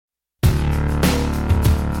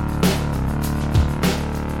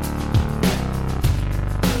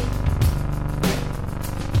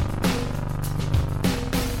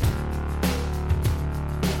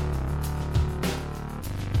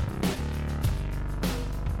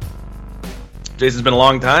Jason's been a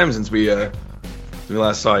long time since we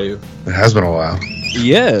last saw you. It has been a while.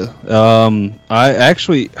 Yeah.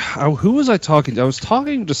 Who was I talking to? I was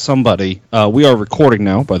talking to somebody. We are recording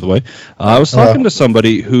now, by the way. I was talking to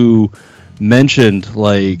somebody who mentioned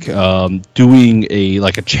doing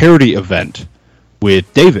a charity event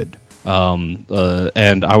with David.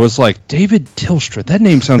 And I was like, David Tilstra, that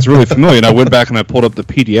name sounds really familiar. And I went back and I pulled up the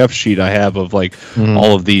PDF sheet I have of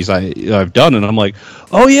all of these I've done, and I'm like,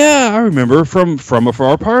 oh yeah, I remember from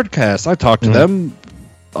our podcast. I talked to them.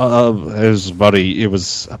 It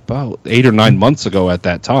was about 8 or 9 months ago at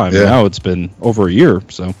that time. Yeah. Now it's been over a year.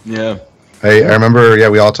 So yeah, I remember. Yeah,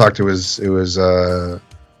 we all talked. It was the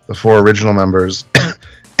 4 original members,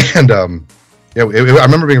 and I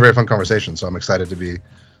remember being a very fun conversation. So I'm excited to be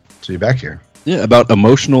back here. Yeah, about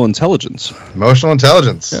emotional intelligence. Emotional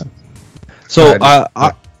intelligence. Yeah. So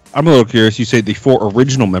I'm a little curious. You say the 4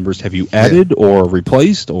 original members. Have you added or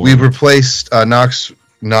replaced? Or we've replaced Knox.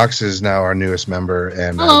 Knox is now our newest member,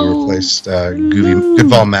 and we replaced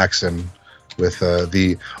Goodval Maxon with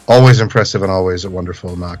the always impressive and always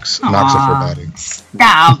wonderful Knox Body.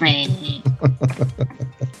 Stop it.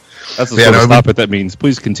 That's the sort of stop it that means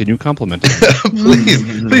please continue complimenting.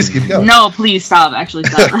 please keep going. No, please stop. Actually,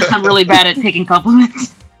 stop. I'm really bad at taking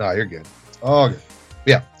compliments. No, you're good. Oh, good.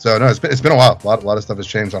 Yeah. So no, it's been a while. A lot of stuff has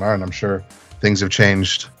changed on our end. I'm sure things have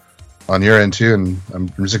changed on your end too, and I'm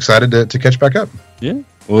just excited to catch back up. Yeah.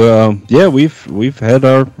 Well, we've had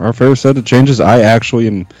our fair set of changes. I actually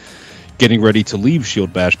am getting ready to leave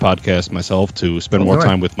Shield Bash podcast myself to spend more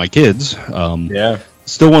time with my kids.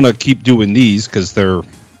 Still want to keep doing these because they're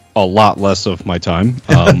a lot less of my time.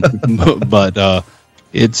 But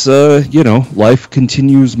it's life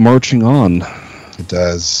continues marching on. It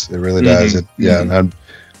does. It really does. And I'm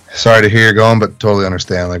sorry to hear you're going, but totally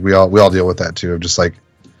understand. Like we all deal with that too. Of just like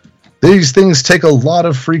these things take a lot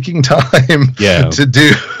of freaking time to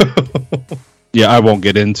do. Yeah, I won't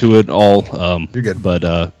get into it all. You're good. But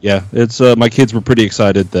it's my kids were pretty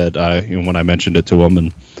excited that when I mentioned it to them,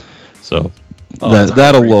 and so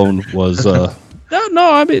that alone was.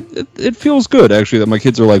 No, I mean it feels good actually that my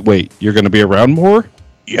kids are like, wait, you're going to be around more?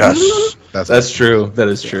 Yes, that's true. That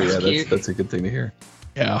is true. Yeah, that's a good thing to hear.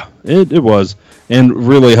 Yeah, it was, and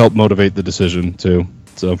really helped motivate the decision too.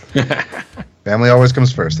 So, family always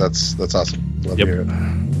comes first. That's awesome. Love to hear it.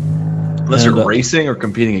 Unless you're racing or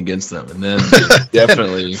competing against them, and then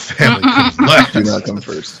definitely family comes left. Do not come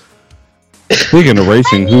first. Speaking of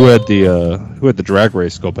racing, who had the drag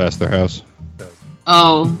race go past their house?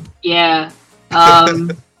 Oh yeah.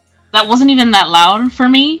 That wasn't even that loud for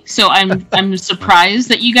me, so I'm surprised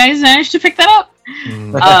that you guys managed to pick that up.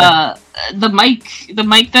 The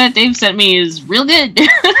mic that Dave sent me is real good.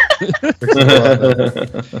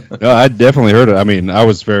 No, I definitely heard it. I mean, I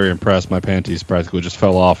was very impressed. My panties practically just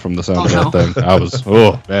fell off from the sound of that thing. I was,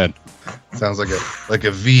 man. Sounds like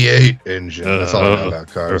a V8 engine. That's all I know about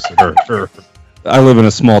cars. I live in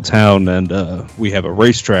a small town, and we have a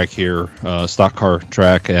racetrack here, stock car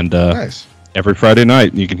track, and nice. Every Friday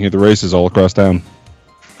night, you can hear the races all across town.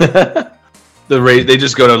 They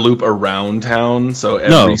just go to loop around town, so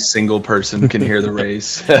every single person can hear the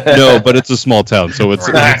race. No, but it's a small town, so it's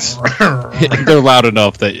they're loud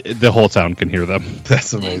enough that the whole town can hear them.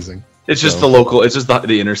 That's amazing. It's just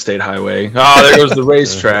the interstate highway. Oh, there goes the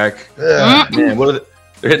racetrack. Man,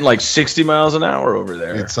 they're hitting like 60 miles an hour over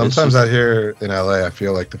there. Dude, sometimes out here in LA, I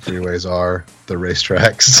feel like the freeways are the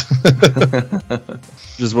racetracks.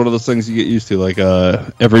 Just one of those things you get used to. Like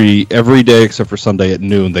every day except for Sunday at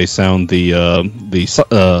noon, they sound the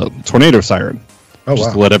tornado siren. Oh,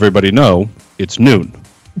 just to let everybody know it's noon,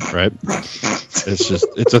 right?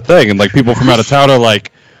 it's a thing, and like people from out of town are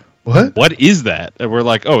like, What is that?" And we're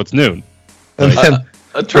like, "Oh, it's noon." And then,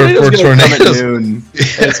 a tornado's going to come at noon.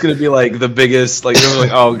 It's going to be like the biggest, like, they're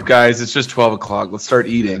like, "Oh, guys, it's just 12 o'clock. Let's start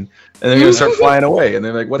eating." And they're going to start flying away. And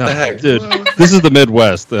they're like, what the heck? Dude, this is the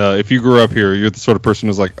Midwest. If you grew up here, you're the sort of person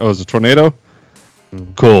who's like, oh, it's a tornado?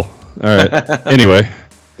 Cool. All right. Anyway.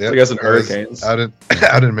 Yep. I guess in hurricanes. Out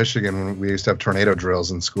in Michigan, when we used to have tornado drills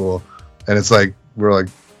in school. And it's like, we're like,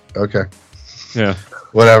 okay. Yeah.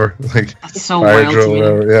 Whatever. Like, that's so wild drill, to me.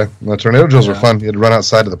 whatever. Yeah. No, tornado drills were fun. You had to run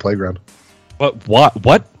outside to the playground. What?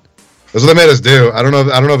 That's what they made us do. I don't know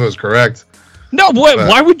if it was correct. No,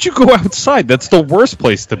 why would you go outside? That's the worst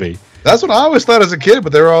place to be. That's what I always thought as a kid,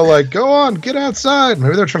 but they were all like, go on, get outside.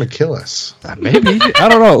 Maybe they're trying to kill us. Maybe. I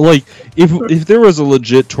don't know. Like, if there was a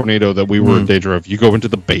legit tornado that we were in danger of, you go into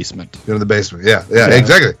the basement. Go to the basement. Yeah,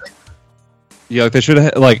 exactly. Yeah, like they should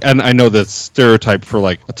have, like, and I know that's stereotype for,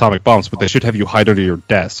 like, atomic bombs, but they should have you hide under your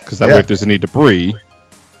desk, because that way if there's any debris,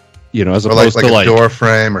 as opposed to, like a door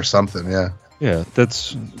frame or something, Yeah,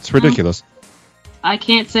 it's ridiculous. I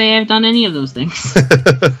can't say I've done any of those things.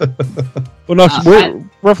 Well, Knox,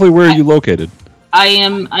 roughly where are you located? I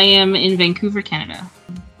am in Vancouver, Canada,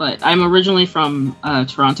 but I'm originally from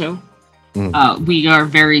Toronto. We are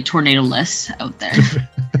very tornado-less out there.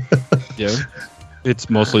 Yeah, it's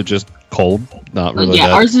mostly just cold, not really. Yeah,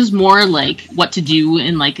 that. ours is more like what to do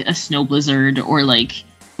in like a snow blizzard or like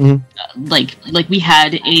we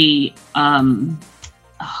had a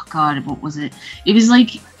oh god, what was it? It was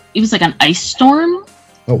like an ice storm.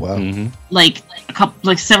 Oh wow! Like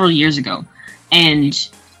several years ago, and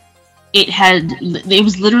it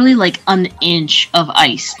was literally like an inch of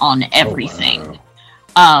ice on everything. Oh,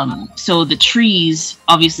 wow. So the trees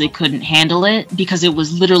obviously couldn't handle it because it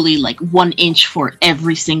was literally like 1 inch for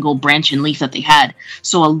every single branch and leaf that they had.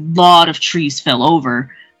 So a lot of trees fell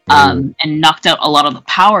over, and knocked out a lot of the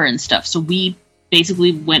power and stuff. So we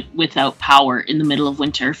basically went without power in the middle of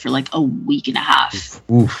winter for like a week and a half.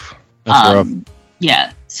 Oof. That's rough.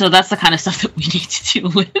 Yeah, so that's the kind of stuff that we need to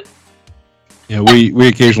deal with. Yeah, we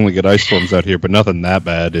occasionally get ice storms out here, but nothing that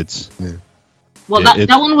bad. Well, that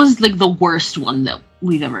one was like the worst one that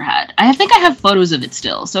we've ever had. I think I have photos of it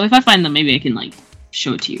still, so if I find them, maybe I can like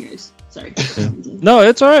show it to you guys. Sorry. No,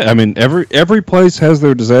 it's all right. I mean, every place has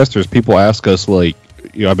their disasters. People ask us, like,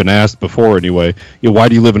 I've been asked before anyway, why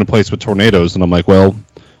do you live in a place with tornadoes? And I'm like, well,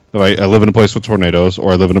 I live in a place with tornadoes,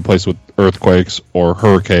 or I live in a place with earthquakes, or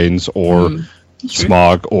hurricanes, or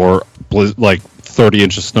smog, or like 30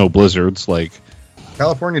 inch of snow blizzards. Like,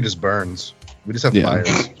 California just burns. We just have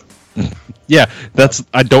fires. Yeah,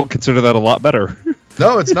 I don't consider that a lot better.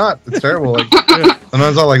 No, it's not. It's terrible. Like,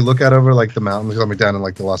 sometimes I'll like look out over like the mountains. I'm down in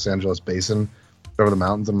like the Los Angeles basin, over the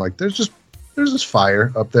mountains. I'm like, there's this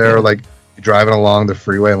fire up there. Or, like, you're driving along the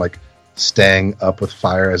freeway and like staying up with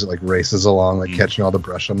fire as it like races along, like catching all the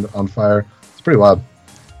brush on fire. It's pretty wild.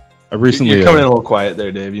 I recently You're coming in a little quiet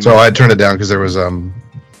there, Dave. So I turned it down because there was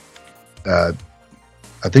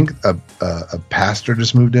I think a pastor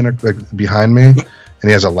just moved in like behind me, and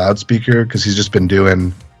he has a loudspeaker because he's just been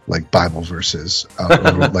doing like Bible verses out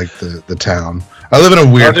over like the town. I live in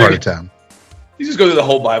a weird part of town. You just go through the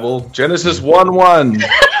whole Bible. Genesis 1:1.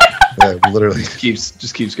 Yeah, literally.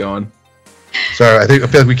 Just keeps going. Sorry, I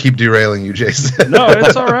feel like we keep derailing you, Jason. No,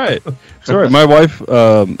 it's all right. It's all right. My wife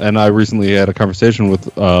and I recently had a conversation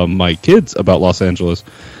with my kids about Los Angeles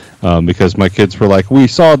because my kids were like, we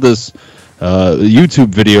saw this YouTube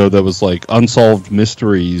video that was like unsolved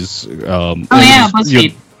mysteries.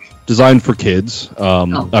 BuzzFeed. Designed for kids. I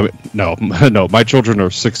mean, no, my children are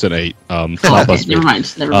 6 and 8. Not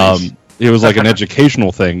BuzzFeed. Never mind. It was like an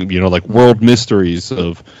educational thing, like world mysteries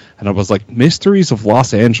and I was like, mysteries of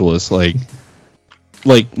Los Angeles, like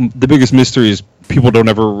the biggest mystery is people don't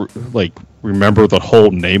ever like remember the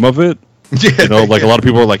whole name of it. Yeah, like a lot of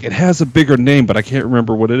people are like, it has a bigger name, but I can't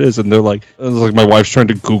remember what it is, and they're like, it was like my wife's trying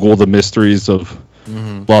to Google the mysteries of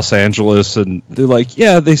Los Angeles, and they're like,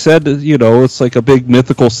 yeah, they said it's like a big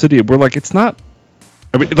mythical city. And we're like, it's not.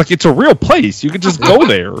 I mean, like, it's a real place. You could just go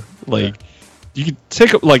there. Like, you could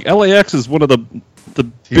take like LAX is one of the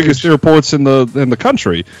biggest airports in the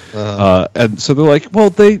country, and so they're like, well,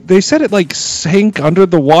 they said it like sank under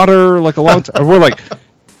the water like a long time. And we're like, do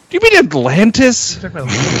you mean Atlantis? Because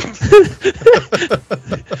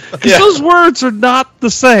those words are not the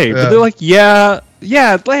same. But they're like, yeah,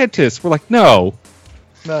 Atlantis. We're like, no.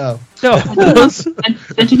 I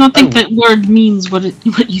do not think that word means what you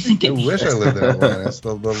think it means. I wish I lived in Atlantis.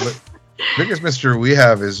 The biggest mystery we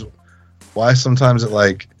have is why sometimes at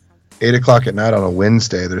like 8 o'clock at night on a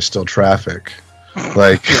Wednesday there's still traffic.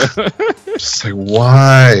 Like, just like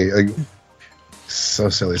why? Like, so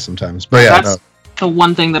silly sometimes. But yeah, that's the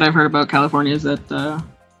one thing that I've heard about California is that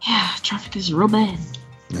traffic is real bad.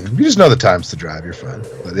 Yeah, you just know the times to drive, you're fine.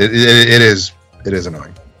 But it is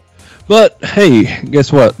annoying. But hey,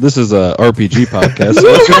 guess what? This is a RPG podcast,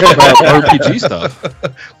 so let's talk about RPG stuff.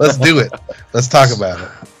 Let's do it. Let's talk about it.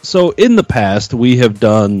 So in the past, we have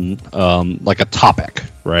done like a topic,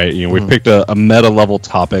 right? We picked a meta level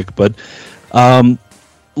topic, but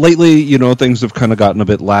lately, things have kind of gotten a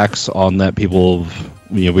bit lax on that. People have,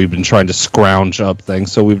 we've been trying to scrounge up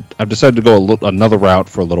things, so I've decided to go another route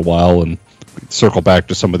for a little while and circle back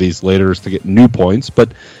to some of these later to get new points.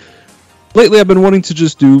 But lately, I've been wanting to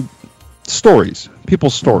just do stories,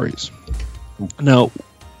 people's stories. Now,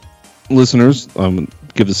 listeners,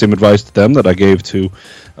 give the same advice to them that I gave to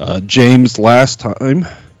James last time.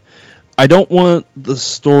 I don't want the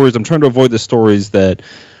stories, I'm trying to avoid the stories that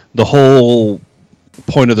the whole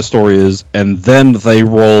point of the story is, and then they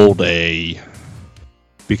rolled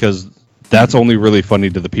because that's only really funny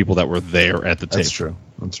to the people that were there at the table.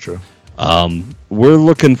 That's true. We're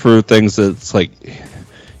looking for things that's like,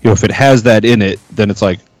 if it has that in it, then it's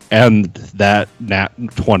like, and that Nat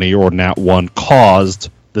 20 or Nat 1 caused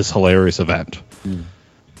this hilarious event.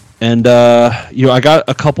 And I got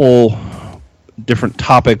a couple different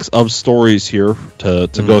topics of stories here to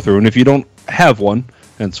go through, and if you don't have one,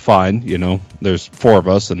 it's fine. There's 4 of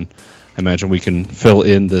us, and I imagine we can fill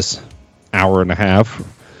in this hour and a half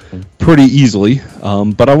pretty easily.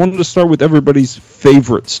 But I wanted to start with everybody's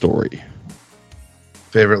favorite story.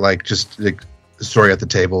 Favorite, just story at the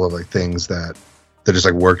table of things that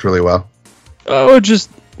just worked really well. Oh, just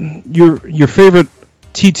your favorite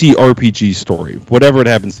TTRPG story, whatever it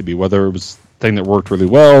happens to be, whether it was a thing that worked really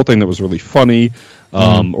well, thing that was really funny,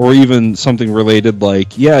 or even something related like,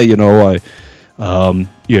 this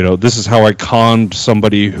is how I conned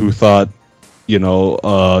somebody who thought,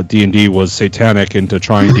 D&D was satanic into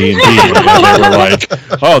trying D&D. And they were like,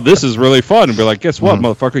 oh, this is really fun. And be like, guess what,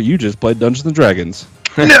 motherfucker? You just played Dungeons and Dragons.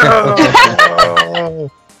 No!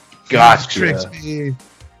 Gosh, tricked me.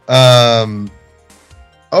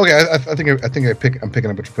 Okay, I think I'm picking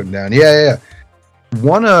up what you're putting down. Yeah.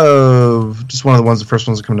 One of the first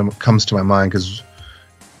ones that comes to my mind, because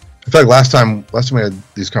I feel like last time we had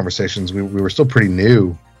these conversations, we were still pretty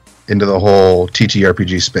new into the whole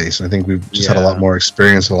TTRPG space, and I think we've just had a lot more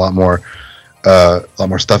experience and a lot more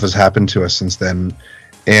stuff has happened to us since then.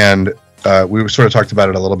 And we sort of talked about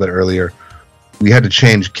it a little bit earlier. We had to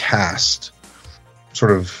change cast,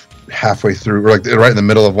 sort of halfway through, or right in the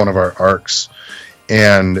middle of one of our arcs.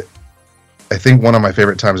 And I think one of my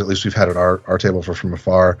favorite times, at least we've had at our table for From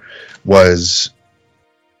Afar, was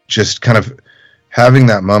just kind of having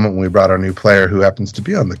that moment when we brought our new player, who happens to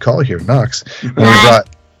be on the call here, Nox. When we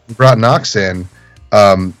brought Nox in,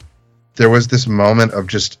 there was this moment of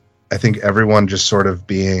just, I think everyone just sort of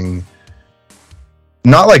being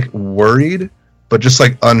not worried, but just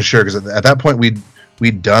unsure, because at that point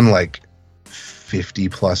we'd done 50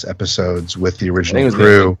 plus episodes with the original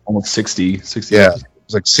crew. Almost 60. Yeah, it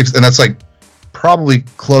was 6, and that's probably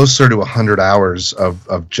closer to 100 hours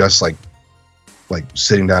of just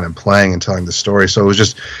sitting down and playing and telling the story. So it was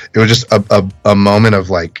just a moment of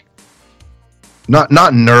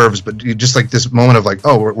not nerves, but just this moment of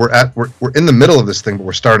oh, we're in the middle of this thing, but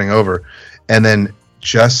we're starting over. And then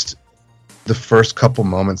just the first couple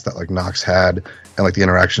moments that Nox had, and the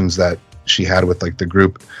interactions that she had with the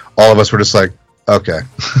group, all of us were just okay,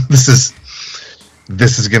 this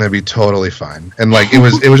is gonna be totally fine. And it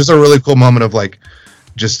was just a really cool moment of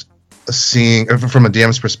just seeing, from a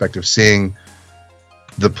DM's perspective, seeing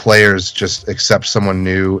the players just accept someone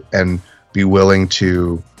new and be willing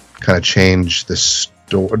to kind of change the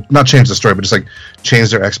story, not change the story, but just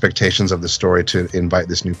change their expectations of the story to invite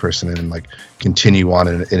this new person in and continue on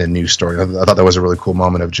in a new story. I thought that was a really cool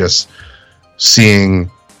moment of just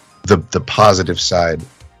seeing the positive side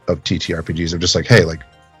of TTRPGs, of just hey,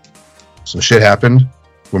 some shit happened,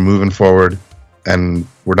 we're moving forward, and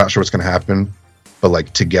we're not sure what's going to happen,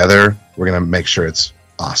 but together we're going to make sure it's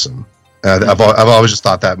awesome. I've always just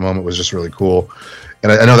thought that moment was just really cool,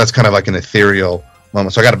 and I know that's kind of an ethereal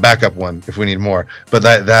moment, so I got a backup one if we need more. But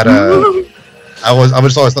I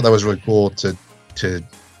just always thought that was really cool to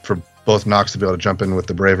for both Nox to be able to jump in with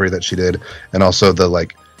the bravery that she did, and also the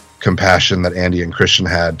compassion that Andy and Christian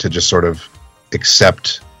had to just sort of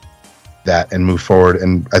accept that and move forward.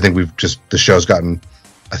 And I think the show's gotten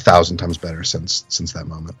 1,000 times better since that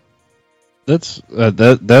moment. That's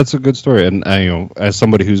a good story. And as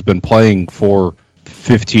somebody who's been playing for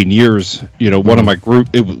 15 years, one of my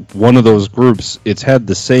one of those groups, it's had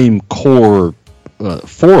the same core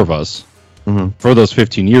 4 of us for those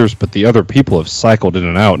 15 years, but the other people have cycled in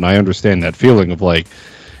and out. And I understand that feeling of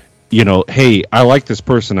hey, I like this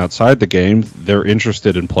person outside the game, they're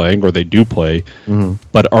interested in playing, or they do play,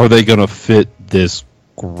 but are they going to fit this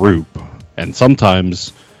group? And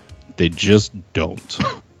sometimes they just don't.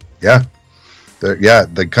 Yeah. The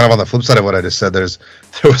kind of on the flip side of what I just said, there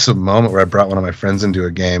was a moment where I brought one of my friends into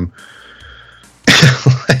a game.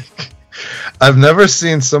 I've never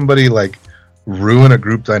seen somebody ruin a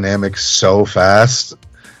group dynamic so fast.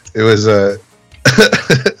 It was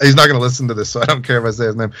he's not going to listen to this, so I don't care if I say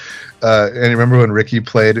his name. And you remember when Ricky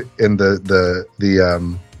played in the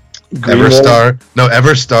Everstar? No,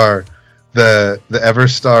 Everstar. The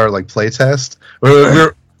Everstar playtest.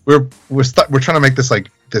 We're trying to make this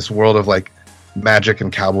this world of magic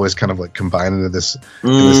and cowboys kind of combined into this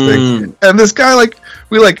thing. And this guy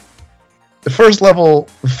the first level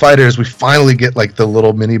fighters, we finally get the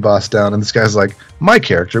little mini boss down, and this guy's my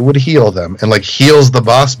character would heal them, and heals the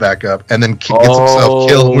boss back up, and then gets himself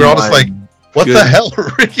killed. We're all just what the hell,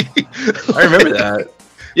 Ricky? I remember that.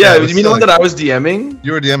 Yeah, it was you mean the one that I was DMing?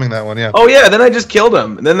 You were DMing that one, yeah. Oh yeah, then I just killed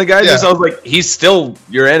him. And then the guy I was like, he's still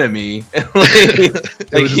your enemy.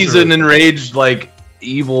 like he's an enraged, like,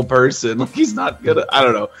 evil person. Like, he's not gonna, I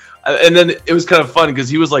don't know. And then it was kind of fun because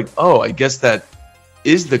he was like, oh, I guess that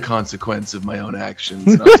is the consequence of my own actions.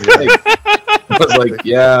 And I was like,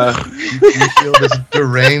 yeah. You feel this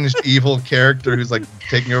deranged evil character who's like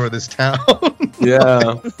taking over this town.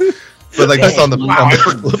 Yeah. But like just on the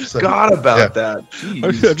flip side. Forgot about that.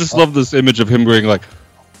 Jeez. I just love this image of him going like,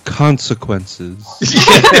 consequences.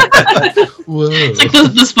 Whoa. It's like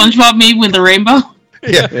the SpongeBob meme with the rainbow.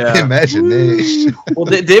 Yeah. Imagination. Well,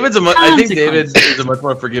 I think David is a much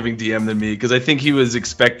more forgiving DM than me because I think he was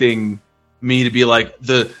expecting me to be like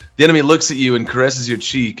the enemy looks at you and caresses your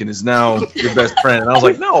cheek and is now your best friend. And I was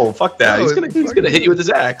like, no, fuck that. He's gonna hit you with his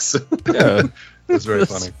axe. Yeah, that's very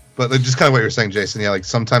funny. But just kind of what you're saying, Jason. Yeah, like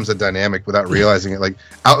sometimes the dynamic without realizing it, like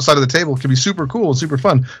outside of the table, can be super cool and super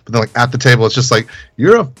fun. But then like at the table, it's just like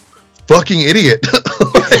you're a fucking idiot.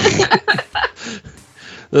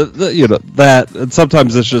 You know that, and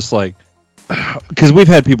sometimes it's just like, because we've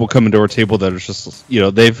had people come into our table that are just, you know,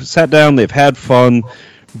 they've sat down, they've had fun,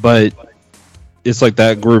 but it's like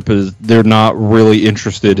that group they're not really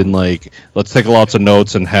interested in like, let's take lots of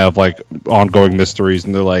notes and have like ongoing mysteries,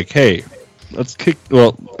 and they're like, hey, let's kick.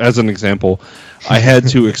 Well, as an example, I had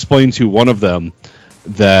to explain to one of them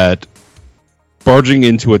that barging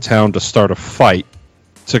into a town to start a fight,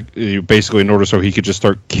 to basically in order so he could just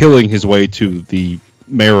start killing his way to the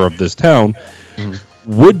mayor of this town,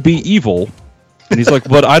 would be evil. And he's like,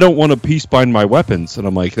 but I don't want to peace bind my weapons. And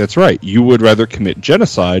I'm like, that's right. You would rather commit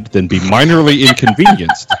genocide than be minorly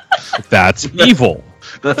inconvenienced. That's evil.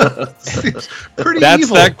 That's evil.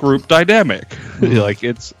 That group dynamic. Like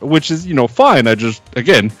which is, you know, fine. I just,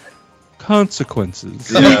 again,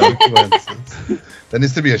 consequences. Yeah, consequences. That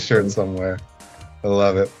needs to be a shirt somewhere. I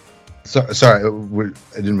love it. Sorry,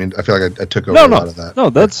 I didn't mean. I feel like I took over a lot of that. No,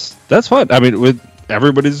 that's fine. I mean,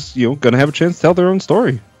 everybody's, you know, gonna have a chance to tell their own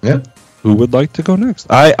story. Yeah. Who would like to go next?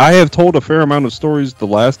 I have told a fair amount of stories the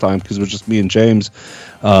last time because it was just me and James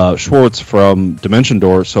Schwartz from Dimension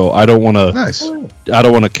Door. So I don't want to. Nice. I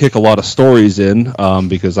don't want to kick a lot of stories in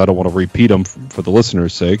because I don't want to repeat them for the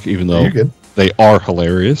listeners' sake, even though they are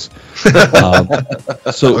hilarious. So we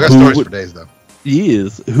got stories for days, though.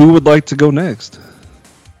 Yes. Who would like to go next?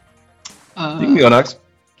 You can go next.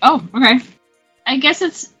 Oh, okay. I guess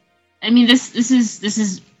it's. I mean, this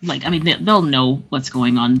is like. I mean, they'll know what's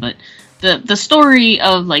going on, but the story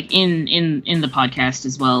of like in the podcast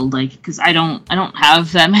as well, like, because I don't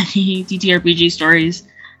have that many TTRPG stories.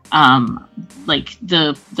 Like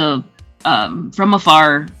the From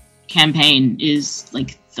Afar campaign is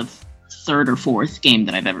like the third or fourth game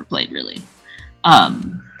that I've ever played, really.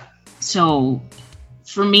 So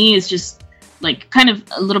for me, it's just like kind of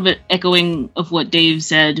a little bit echoing of what Dave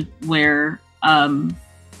said, where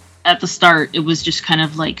at the start it was just kind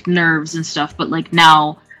of like nerves and stuff, but like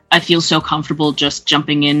now I feel so comfortable just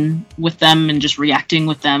jumping in with them and just reacting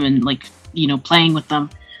with them and like, you know, playing with them,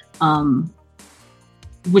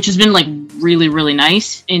 which has been like really, really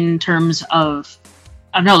nice in terms of,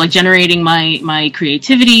 I don't know, like generating my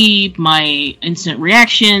creativity, my instant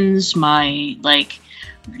reactions, my like,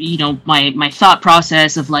 you know, my thought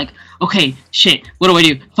process of like, okay, shit, what do I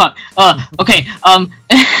do? Fuck. Okay.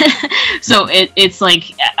 So it's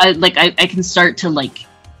like I can start to like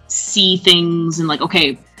see things and like,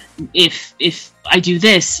 okay, if I do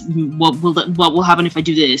this, what will happen if I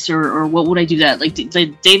do this, or what would I do that? Like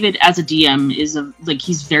David as a DM is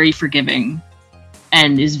he's very forgiving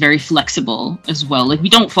and is very flexible as well. Like we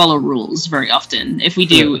don't follow rules very often. If we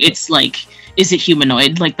do, it's like, is it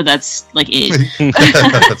humanoid? Like, but that's like it.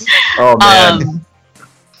 Oh man.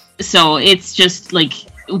 So it's just like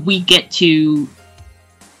we get to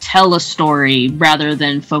tell a story rather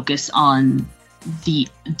than focus on the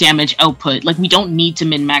damage output. Like we don't need to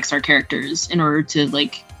min-max our characters in order to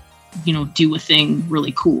like, you know, do a thing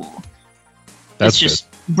really cool. That's it's just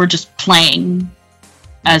we're just playing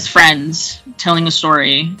as friends, telling a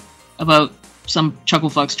story about some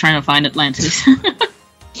chucklefucks trying to find Atlantis.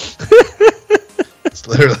 It's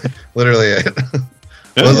literally it.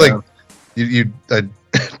 It was like I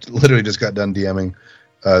literally just got done DMing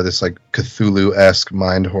this like Cthulhu-esque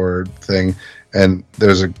mind horror thing, and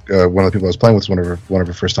there's one of the people I was playing with, one of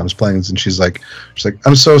her first times playing, and she's like,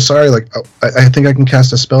 I'm so sorry, like I think I can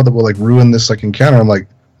cast a spell that will like ruin this like encounter. I'm like,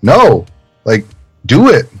 no, like do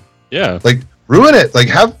it, yeah, like ruin it, like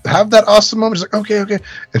have that awesome moment. She's like, okay,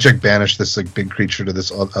 and she like banished this like big creature to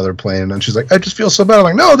this other plane, and she's like, I just feel so bad. I'm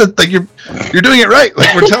like, no, that like you're doing it right,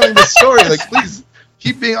 like we're telling this story, like please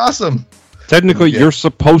keep being awesome. Technically, you're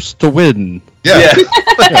supposed to win. Yeah.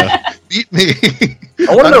 Yeah. Beat me.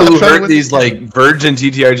 I want to know I'm who trying to hurt win these the like virgin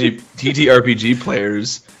TTRPG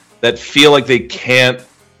players that feel like they can't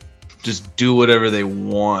just do whatever they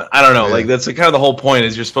want. I don't know. Yeah. Like that's kind of the whole point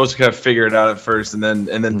is you're supposed to kind of figure it out at first, and then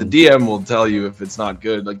the DM will tell you if it's not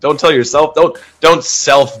good. Like don't tell yourself. Don't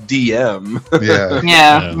self DM. Yeah.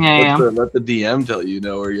 Yeah. Let the DM tell you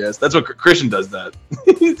no or yes. That's what Christian does. That.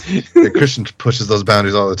 Yeah, Christian pushes those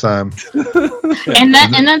boundaries all the time. And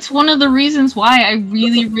that's one of the reasons why I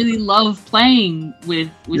really, really love playing with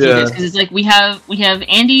you guys, because it's like we have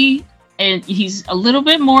Andy, and he's a little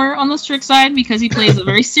bit more on the strict side because he plays a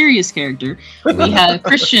very serious character. We have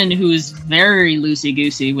Christian, who's very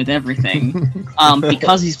loosey-goosey with everything,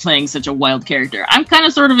 because he's playing such a wild character. I'm kind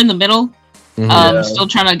of sort of in the middle, still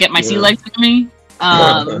trying to get my sea legs with me.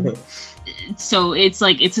 So it's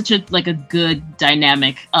such a good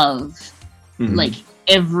dynamic of like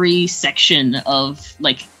every section of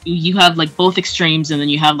like you have like both extremes, and then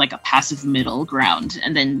you have like a passive middle ground,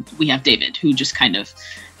 and then we have David, who just kind of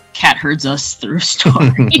cat herds us through a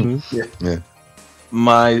story. Yeah. Is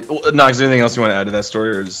there anything else you want to add to that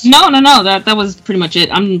story, or is... No. That was pretty much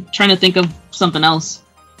it. I'm trying to think of something else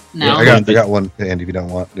now. I got one, Andy. If you don't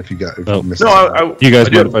want, if you missed You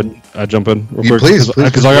guys mind if I jump in real quick? Please.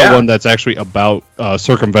 Because I got one that's actually about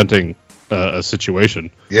circumventing a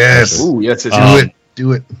situation. Yes. Ooh, yes.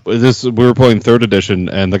 Do it. We were playing 3rd edition,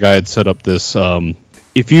 and the guy had set up this.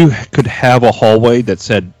 If you could have a hallway that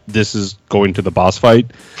said this is going to the boss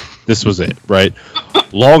fight, this was it, right?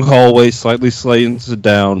 Long hallway, slightly slanted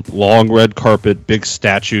down, long red carpet, big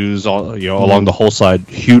statues, along the whole side,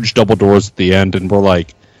 huge double doors at the end, and we're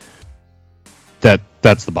like,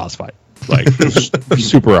 that's the boss fight. Like,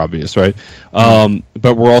 super obvious, right?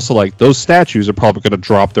 But we're also like, those statues are probably going to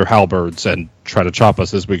drop their halberds and try to chop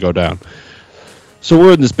us as we go down. So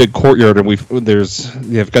we're in this big courtyard, and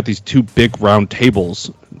they've got these 2 big round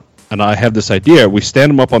tables, and I have this idea. We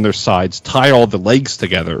stand them up on their sides, tie all the legs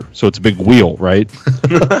together, so it's a big wheel, right?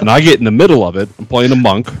 And I get in the middle of it. I'm playing a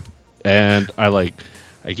monk, and I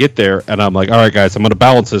get there, and I'm like, all right, guys, I'm going to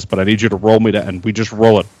balance this, but I need you to roll me down, and we just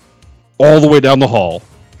roll it all the way down the hall.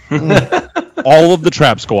 All of the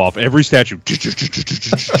traps go off, every statue,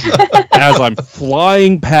 as I'm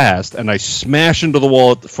flying past, and I smash into the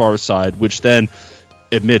wall at the far side, which then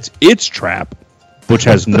emits its trap, which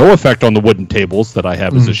has no effect on the wooden tables that I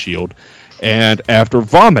have as a shield. And after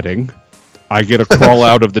vomiting, I get to crawl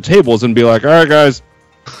out of the tables and be like, all right, guys,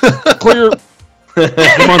 clear.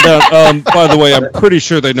 Come on down. By the way, I'm pretty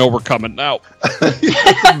sure they know we're coming now.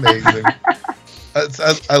 It's amazing.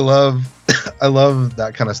 I love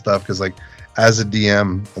that kind of stuff, because like as a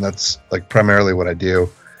DM, and that's like primarily what I do,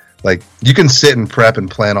 like you can sit and prep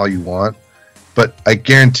and plan all you want, but I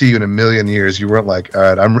guarantee you in a million years you weren't like, all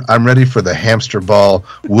right, I'm ready for the hamster ball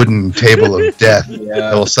wooden table of death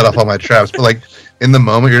that will set off all my traps. But like in the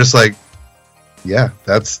moment you're just like, yeah,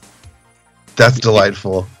 that's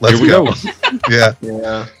delightful. Let's go.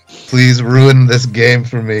 Yeah. Please ruin this game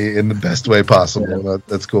for me in the best way possible. Yeah.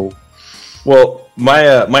 That's cool. Well,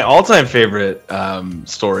 my all-time favorite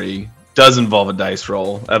story does involve a dice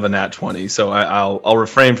roll of a nat 20, so I'll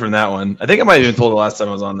refrain from that one. I think I might have even told it last time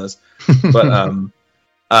I was on this, but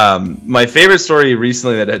my favorite story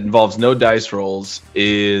recently that involves no dice rolls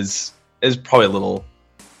is probably a little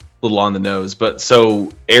on the nose. But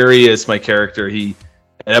so Arius, my character, he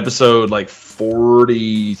in episode like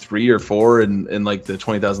 43 or 4 in like the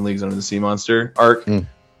 20,000 Leagues Under the Sea Monster arc.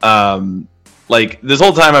 Like this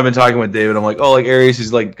whole time I've been talking with David, I'm like, oh, like Arius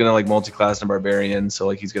is like gonna like multi-class and barbarian, so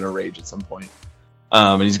like he's gonna rage at some point,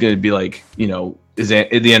 and he's gonna be like, you know,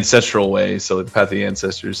 the ancestral way, so like the path of the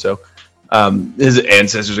ancestors. So his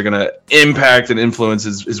ancestors are gonna impact and influence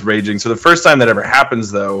his raging. So the first time that ever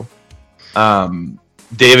happens, though,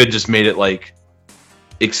 David just made it like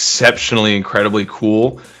exceptionally, incredibly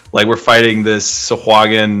cool. Like we're fighting this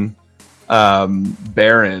Sahuagin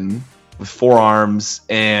baron with 4 arms,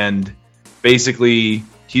 and basically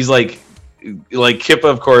he's like Kippa,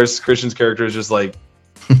 of course, Christian's character is just like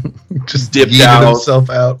just dipped out himself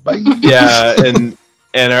out. Bye. Yeah, and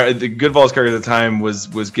the Goodval's character at the time was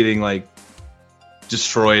getting like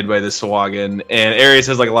destroyed by the Sahuagin, and Arius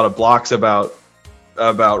has like a lot of blocks about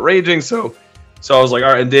raging, so I was like, all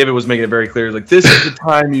right, and David was making it very clear, like, this is the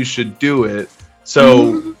time you should do it.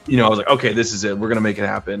 So you know, I was like, okay, this is it, we're gonna make it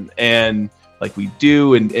happen. And like we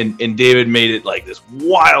do, and David made it like this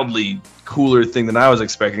wildly cooler thing than I was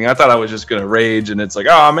expecting. I thought I was just gonna rage, and it's like,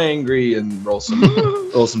 oh, I'm angry, and roll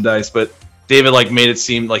some dice. But David like made it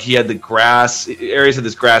seem like he had the grass. Arius had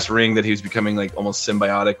this grass ring that he was becoming like almost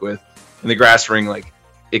symbiotic with, and the grass ring like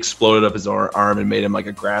exploded up his arm and made him like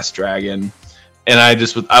a grass dragon. and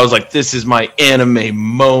I was like, this is my anime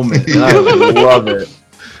moment. And I love it.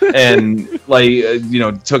 And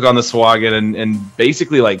took on the Swaggin and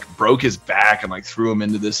basically like broke his back and like threw him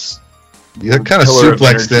into this. You kind of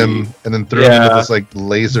suplexed him and then threw him into this like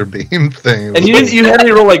laser beam thing. And you had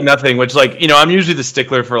me roll like nothing, which like I'm usually the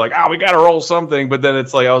stickler for like we gotta roll something, but then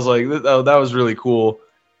it's like I was like that was really cool,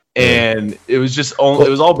 and it was just it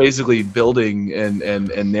was all basically building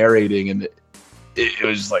and narrating, and it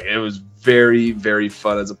was just like it was very, very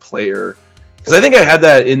fun as a player. Because I think I had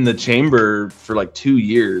that in the chamber for like 2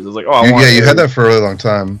 years. I was like, you had that for a really long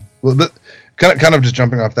time. Well, but kind of just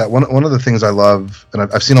jumping off that, one of the things I love, and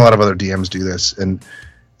I've seen a lot of other DMs do this, and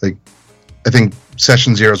like I think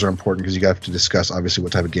session zeros are important because you have to discuss obviously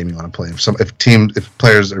what type of game you want to play. If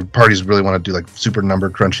players or parties really want to do like super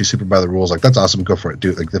number crunchy, super by the rules, like that's awesome, go for it,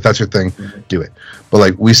 do it. Like if that's your thing, do it. But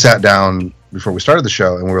like we sat down before we started the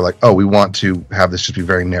show and we were like, oh, we want to have this just be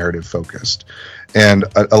very narrative focused. And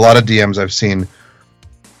a lot of DMs I've seen,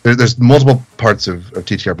 there's multiple parts of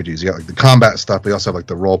TTRPGs. You got like the combat stuff, but you also have like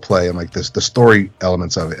the role play and like the story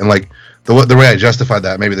elements of it. And like the way I justified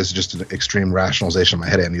that, maybe this is just an extreme rationalization in my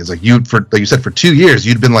head, Andy, is like like you said, for 2 years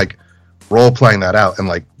you'd been like role playing that out and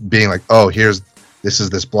like being like, oh, this is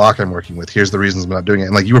this block I'm working with. Here's the reasons I'm not doing it.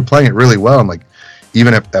 And like you were playing it really well, and like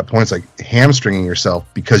even at points like hamstringing yourself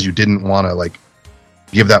because you didn't want to like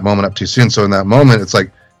give that moment up too soon. So in that moment, it's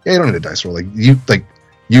like, yeah, you don't need a dice roll. Like you've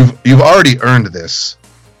already earned this,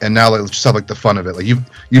 and now let's just have like the fun of it. Like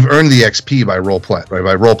you've earned the XP by role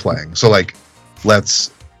playing. So like let's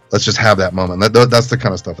just have that moment. That's the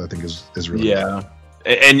kind of stuff I think is really cool.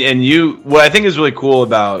 And what I think is really cool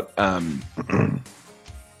about and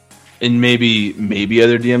maybe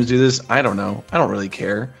other DMs do this. I don't know. I don't really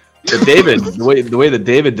care. But David, the way that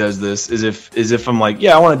David does this is if I'm like,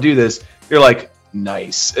 yeah, I want to do this. You're like,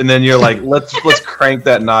 nice, and then you're like, let's crank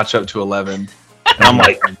that notch up to 11, and I'm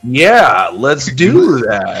like, yeah, let's do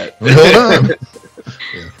that. Hold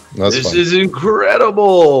on. This is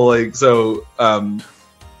incredible. Like so, that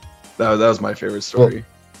was my favorite story.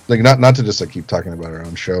 Well, like not to just like keep talking about our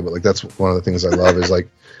own show, but like that's one of the things I love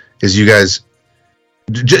is you guys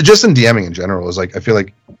just in DMing in general is like I feel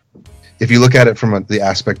like if you look at it from the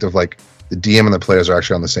aspect of like the DM and the players are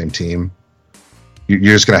actually on the same team, you're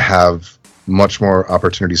just gonna have much more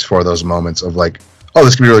opportunities for those moments of like, oh,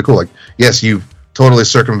 this could be really cool. Like, yes, you've totally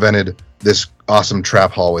circumvented this awesome trap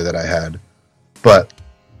hallway that I had, but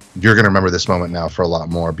you're going to remember this moment now for a lot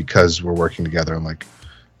more because we're working together and like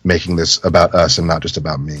making this about us and not just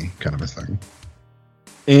about me, kind of a thing.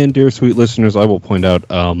 And dear sweet listeners, I will point out,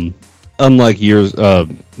 unlike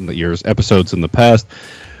episodes in the past,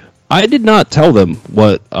 I did not tell them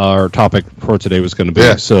what our topic for today was going to be.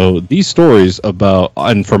 Yeah. So these stories about,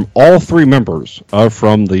 and from all three members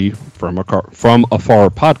from Afar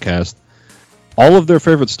podcast, all of their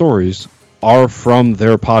favorite stories are from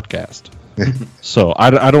their podcast. So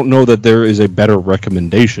I don't know that there is a better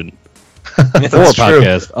recommendation for a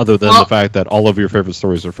podcast other than the fact that all of your favorite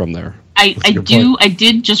stories are from there. I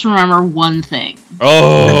did just remember one thing.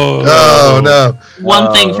 Oh no!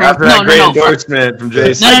 One thing from after that great endorsement from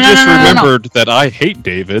Jason. I just remembered that I hate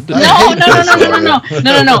David. No.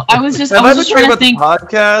 I was just trying to think.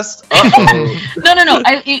 Podcast. No.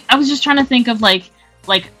 I was just trying to think of like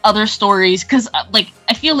other stories because like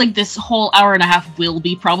I feel like this whole hour and a half will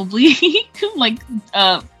be probably like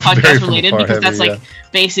podcast related because that's like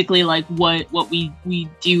basically like what we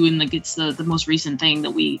do and like it's the most recent thing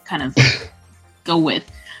that we kind of go with.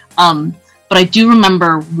 But I do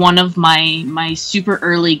remember one of my super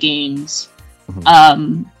early games.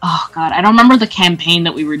 Oh god, I don't remember the campaign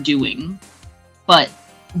that we were doing, but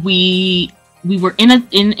we were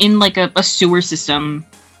in like a sewer system,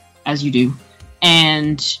 as you do,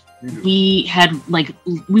 and we had like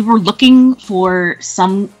we were looking for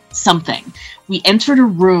something. We entered a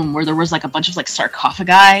room where there was like a bunch of like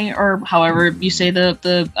sarcophagi, or however you say the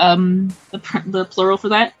plural for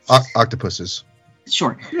that. Octopuses.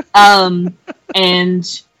 Sure.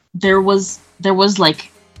 And there was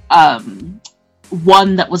like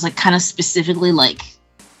one that was like kind of specifically like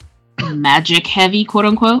magic heavy, quote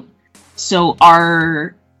unquote. So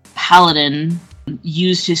our paladin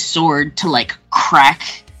used his sword to like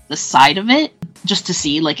crack the side of it just to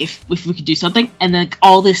see like if we could do something, and then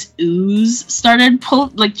all this ooze started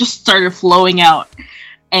flowing out,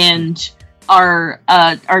 and our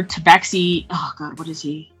tabaxi, oh god, what is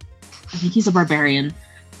he? I think he's a barbarian.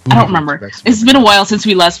 I don't remember. It's been a while since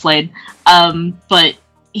we last played. But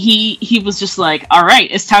he was just like, all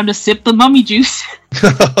right, it's time to sip the mummy juice.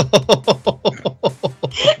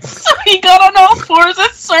 So he got on all fours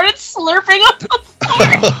and started slurping up the floor.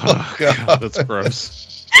 Oh, God, that's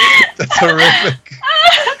gross. That's horrific.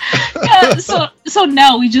 Yeah, so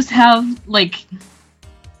now we just have like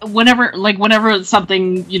whenever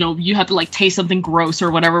something, you have to like taste something gross or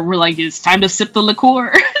whatever, we're like, it's time to sip the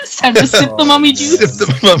liqueur. It's time to sip the mummy juice. Sip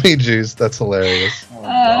the mummy juice. That's hilarious. Oh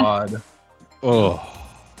God.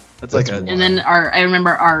 That's like and then I remember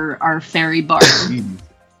our fairy bard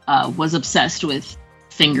was obsessed with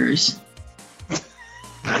fingers.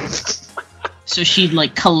 So she'd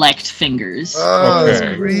like collect fingers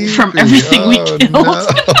from everything we killed. No.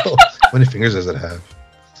 How many fingers does it have?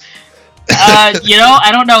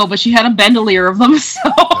 I don't know, but she had a bandolier of them, so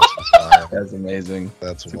that's amazing.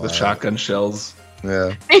 That's like the shotgun shells.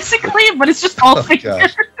 Yeah. Basically, but it's just all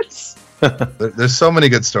fingers. There's so many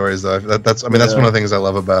good stories though. That's one of the things I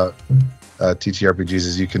love about TTRPGs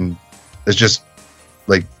is it's just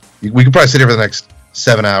like we could probably sit here for the next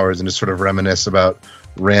 7 hours and just sort of reminisce about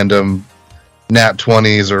random nat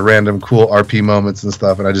 20s or random cool RP moments and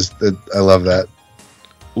stuff, and I love that.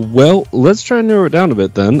 Well, let's try and narrow it down a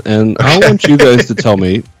bit then, and I want you guys to tell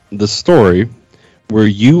me the story where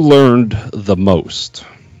you learned the most.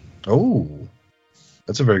 Oh,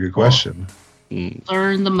 that's a very good question.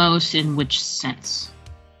 Learn the most in which sense?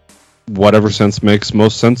 Whatever sense makes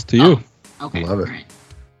most sense to you. Okay, love it. Right.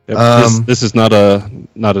 Yep, this is not an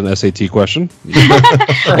SAT question.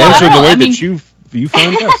 Answer the way that you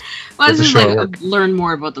find best. Well, this is like learn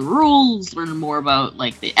more about the rules, learn more about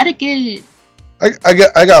like the etiquette. I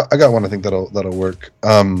got one I think that'll work.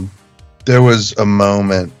 There was a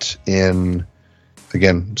moment in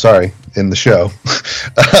the show,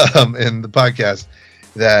 in the podcast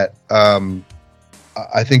that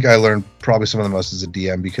I think I learned probably some of the most as a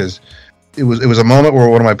DM, because it was a moment where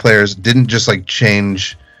one of my players didn't just like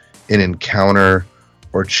change an encounter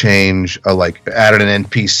or change added an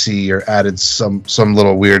NPC or added some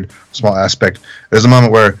little weird small aspect. There's a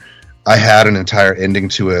moment where I had an entire ending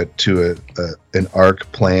to an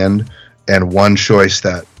arc planned, and one choice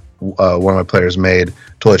that one of my players made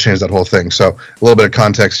totally changed that whole thing. So a little bit of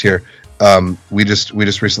context here. We just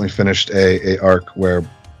recently finished a arc where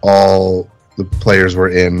all the players were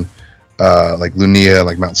in like Lunia,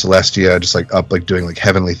 like Mount Celestia, just like up like doing like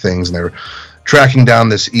heavenly things, and they were tracking down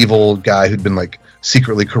this evil guy who'd been like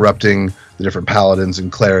secretly corrupting the different paladins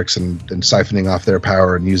and clerics and siphoning off their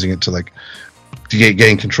power and using it to like to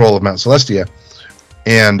gain control of Mount Celestia.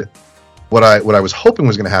 And what I was hoping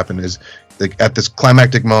was going to happen is like at this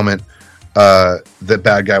climactic moment, the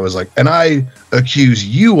bad guy was like, and I accuse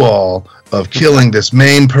you all of killing this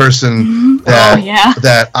main person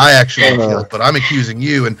that I actually killed, but I'm accusing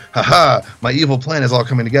you, and haha, my evil plan is all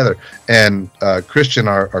coming together. And Christian,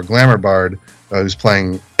 our glamour bard, who's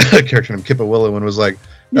playing a character named Kippa Willowin, was like,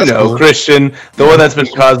 cool. Christian, the one that's been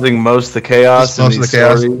causing most of the chaos in these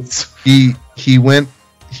stories. It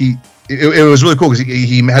was really cool because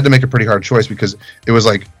he had to make a pretty hard choice, because it was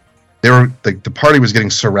like the party was getting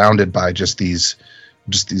surrounded by just these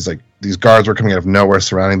guards were coming out of nowhere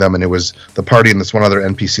surrounding them, and it was the party and this one other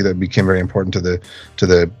NPC that became very important to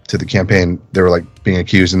the campaign. They were like being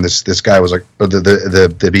accused, and this guy was like, or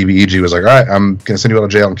the BBEG was like, all right, I'm gonna send you out of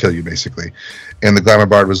jail and kill you, basically. And the glamour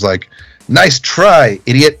bard was like, nice try,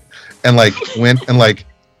 idiot, and like went and like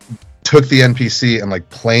took the NPC and like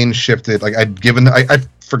plane shifted. Like I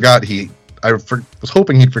forgot I was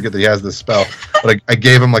hoping he'd forget that he has this spell, but I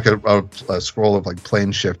gave him like a scroll of like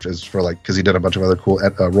plane shift as for like, because he did a bunch of other cool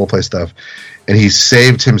roleplay stuff, and he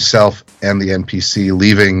saved himself and the NPC,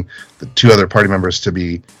 leaving the two other party members to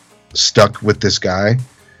be stuck with this guy.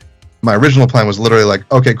 My original plan was literally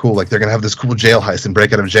like, okay, cool, like they're gonna have this cool jail heist and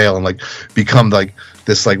break out of jail and like become like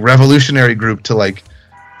this like revolutionary group to like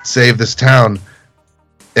save this town.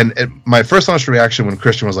 And my first honest reaction when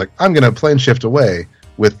Christian was like, I'm gonna plane shift away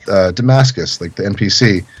with Damascus, like the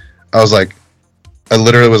NPC, I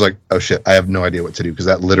literally was like, oh shit, I have no idea what to do, because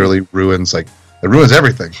that literally ruins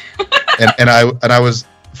everything. and I was,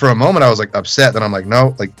 for a moment I was like upset, then I'm like,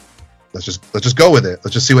 no, like let's just go with it,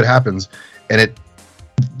 let's just see what happens. And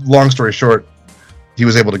long story short, he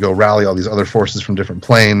was able to go rally all these other forces from different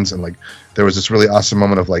planes, and like there was this really awesome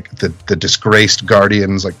moment of like the disgraced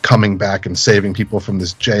guardians like coming back and saving people from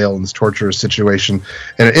this jail and this torturous situation,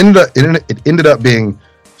 and it ended up being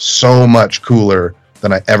so much cooler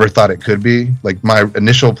than I ever thought it could be. Like my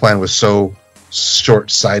initial plan was so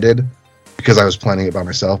short-sighted because I was planning it by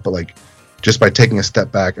myself, but like just by taking a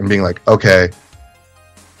step back and being like, okay,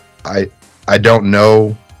 I don't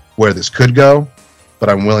know where this could go, but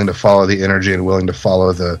I'm willing to follow the energy and willing to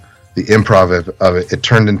follow the improv of it. It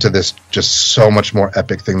turned into this just so much more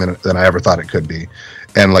epic thing than I ever thought it could be.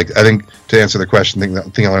 And like, I think to answer the question, the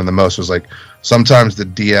thing I learned the most was like, sometimes the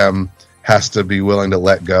DM has to be willing to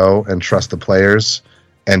let go and trust the players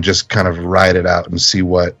and just kind of ride it out and see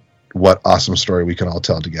what awesome story we can all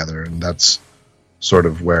tell together. And that's sort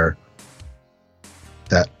of where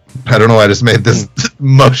that, I don't know why I just made this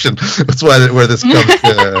motion. That's where this comes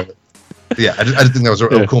to. Yeah, I just think that was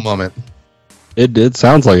a cool moment. It did.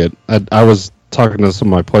 Sounds like it. I was talking to some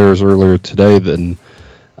of my players earlier today, and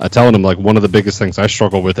telling them, like, one of the biggest things I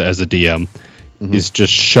struggle with as a DM is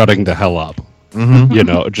just shutting the hell up. You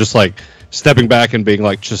know, just like stepping back and being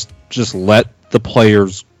like, just let the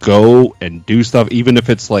players go and do stuff, even if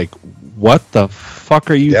it's like, what the fuck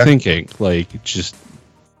are you thinking? Like, just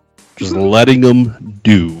letting them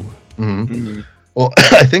do. Well,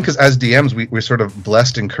 I think because as DMs, we're sort of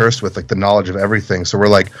blessed and cursed with like the knowledge of everything. So we're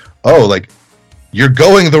like, oh, like, you're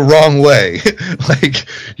going the wrong way. Like,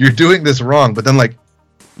 you're doing this wrong. But then, like,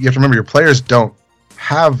 you have to remember your players don't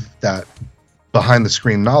have that behind the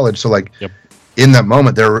screen knowledge. So, like, in that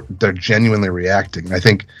moment, they're genuinely reacting. And I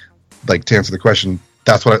think, like, to answer the question,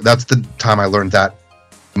 that's the time I learned that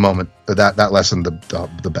moment, that lesson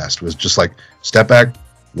the best, was just like, step back,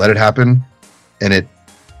 let it happen, and it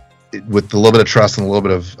with a little bit of trust and a little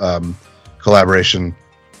bit of collaboration,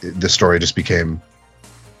 the story just became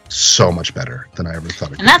so much better than I ever thought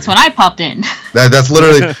it could. And that's when I popped in. That's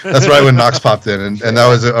right when Nox popped in, and that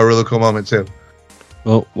was a really cool moment too.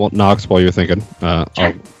 Well, Nox, while you're thinking,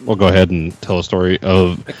 we'll go ahead and tell a story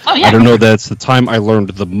of. Oh, yeah. I don't know that it's the time I learned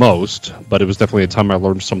the most, but it was definitely a time I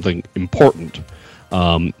learned something important.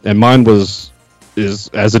 And mine is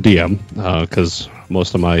as a DM, because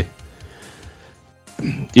most of my.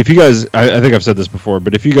 If you guys, I think I've said this before,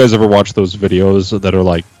 but if you guys ever watch those videos that are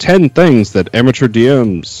like 10 things that amateur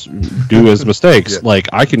DMs do as mistakes, like,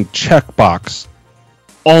 I can checkbox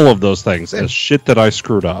all of those things as shit that I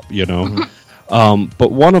screwed up, you know.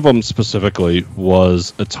 But one of them specifically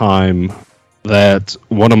was a time that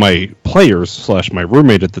one of my players / my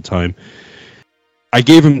roommate at the time, I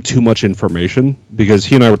gave him too much information because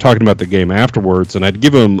he and I were talking about the game afterwards, and I'd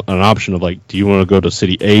give him an option of like, do you want to go to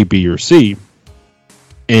city A, B, or C?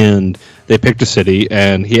 And they picked a city,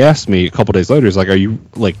 and he asked me a couple days later, he's like,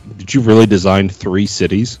 did you really design 3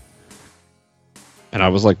 cities? And I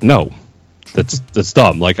was like, no, that's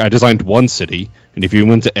dumb. Like, I designed 1 city, and if you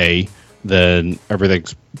went to A, then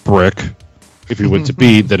everything's brick. If you went to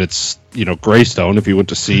B, then it's, Greystone. If you went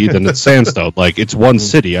to C, then it's sandstone. Like, it's 1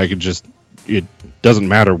 city. It doesn't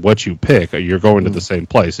matter what you pick. You're going to the same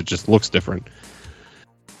place. It just looks different.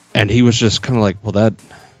 And he was just kind of like, well,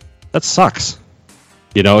 that sucks.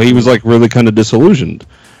 He was like really kind of disillusioned.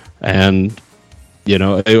 And,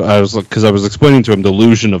 I was explaining to him the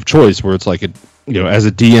illusion of choice, where it's like, as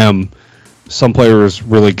a DM, some players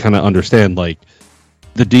really kind of understand, like,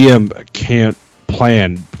 the DM can't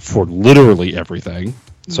plan for literally everything.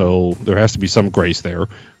 So there has to be some grace there.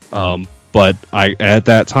 But at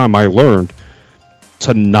that time, I learned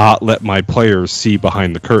to not let my players see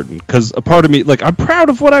behind the curtain, because a part of me, like, I'm proud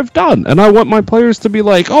of what I've done, and I want my players to be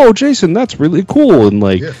like, oh, Jason, that's really cool, and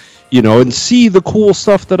like, and see the cool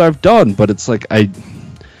stuff that I've done. But it's like,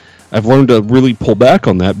 I've learned to really pull back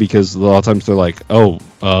on that, because a lot of times they're like, oh,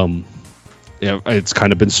 it's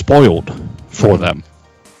kind of been spoiled for them.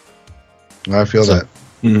 I feel that.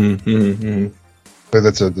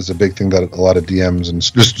 That's a big thing that a lot of DMs and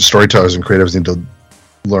just storytellers and creatives need to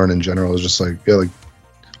learn in general. Is just like,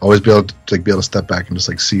 always be able to step back and just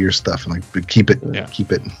like see your stuff and like keep it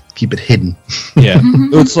hidden. Yeah,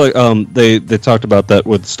 it's like they talked about that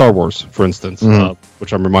with Star Wars, for instance,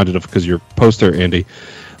 which I'm reminded of because your poster, Andy.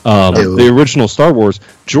 The original Star Wars,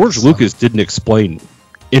 George Lucas didn't explain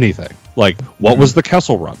anything. Like, what was the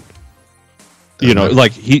Kessel Run?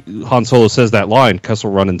 Like Han Solo says that line, Kessel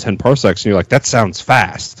Run in 10 parsecs, and you're like, that sounds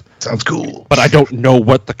fast. Sounds cool. But I don't know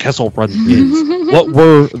what the Kessel Run is. What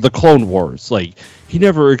were the Clone Wars? Like, he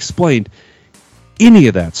never explained any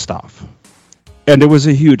of that stuff. And it was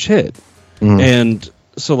a huge hit. And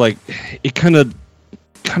so, like, it kind of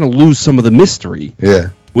lose some of the mystery. Yeah.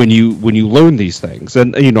 When you learn these things.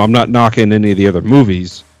 And, I'm not knocking any of the other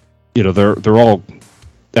movies. They're all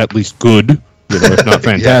at least good. If not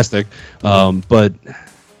fantastic, but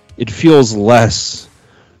it feels less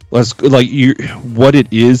like what it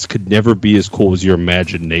is could never be as cool as your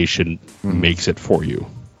imagination makes it for you.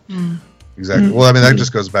 Exactly. Well, I mean, that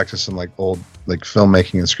just goes back to some like old like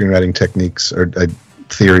filmmaking and screenwriting techniques or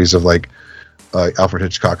theories of like Alfred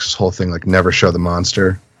Hitchcock's whole thing, like never show the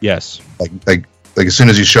monster. Yes. Like as soon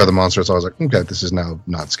as you show the monster, it's always like, okay, this is now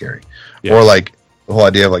not scary. Yeah. Or like the whole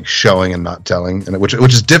idea of like showing and not telling, and which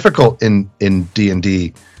is difficult in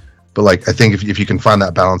D&D, but like I think if you can find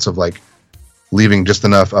that balance of like leaving just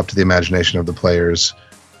enough up to the imagination of the players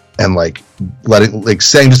and like letting, like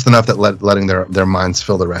saying just enough that letting their minds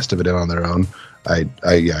fill the rest of it in on their own, I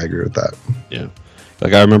agree with that. Yeah.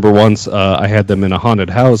 Like I remember once I had them in a haunted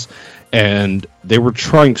house, and they were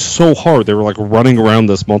trying so hard. They were like running around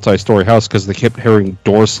this multi-story house because they kept hearing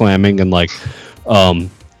doors slamming and like,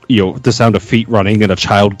 the sound of feet running and a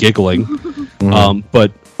child giggling.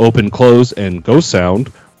 But open, close, and ghost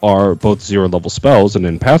sound are both 0-level spells, and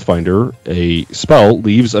in Pathfinder, a spell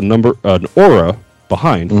leaves an aura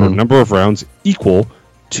behind for a number of rounds equal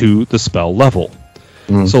to the spell level.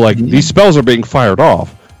 So like these spells are being fired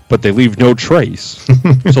off, but they leave no trace.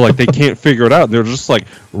 So like they can't figure it out. They're just like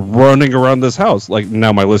running around this house. Like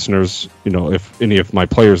now my listeners, if any of my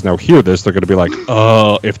players now hear this, they're going to be like,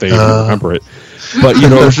 if they even remember it. But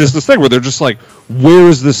it's just this thing where they're just like, where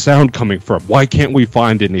is this sound coming from? Why can't we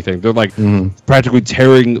find anything? They're like practically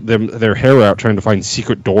tearing their hair out trying to find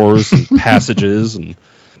secret doors and passages, and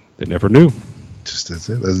they never knew. Just that's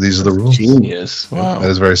it. These are the rules. Genius. Wow. That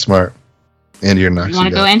is very smart. Andy, you're not. You want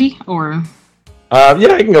to go, Andy, or?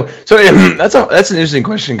 Yeah, I can go. So that's an interesting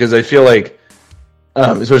question because I feel like,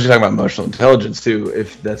 especially talking about emotional intelligence too,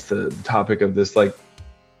 if that's the topic of this, like,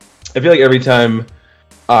 I feel like every time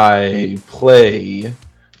I play,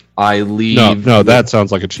 I leave. No, that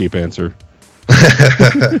sounds like a cheap answer.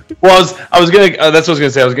 Well, I was gonna. That's what I was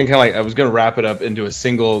gonna say. I was gonna wrap it up into a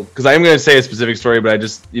single because I am gonna say a specific story, but I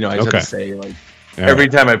just have to say like every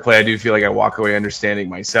time I play, I do feel like I walk away understanding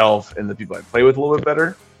myself and the people I play with a little bit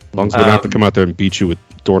better. As long as we don't have to come out there and beat you with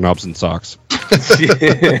doorknobs and socks.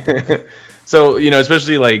 So,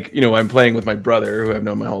 especially like, I'm playing with my brother who I've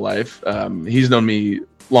known my whole life. He's known me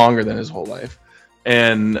longer than his whole life.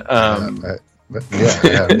 And yeah.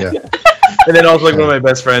 And then also like one of my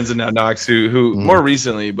best friends and now Knox who more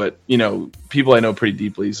recently, but people I know pretty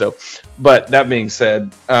deeply. So, but that being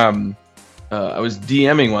said, I was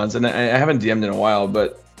DMing once and I haven't DM'd in a while,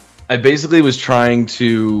 but I basically was trying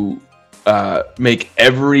to make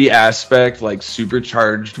every aspect like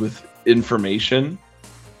supercharged with information,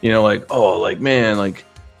 like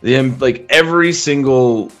every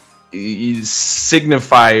single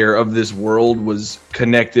signifier of this world was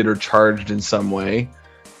connected or charged in some way.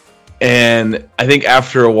 And I think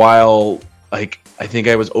after a while, like I think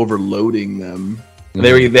I was overloading them.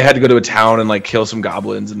 They had to go to a town and like kill some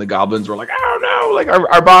goblins, and the goblins were like, oh no, like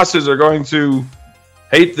our bosses are going to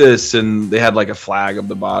hate this, and they had like a flag of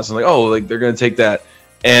the boss, and like they're gonna take that,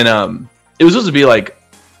 and it was supposed to be like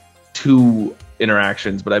 2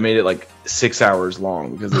 interactions, but I made it like 6 hours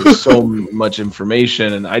long because there's so much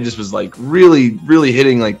information, and I just was like really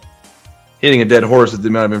hitting a dead horse with the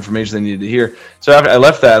amount of information they needed to hear. So after I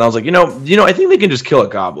left that, and I was like, I think they can just kill a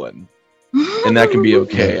goblin, and that can be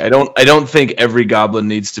okay. I don't think every goblin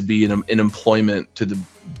needs to be in employment to the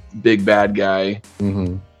big bad guy.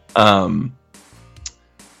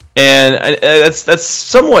 And that's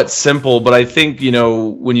somewhat simple, but I think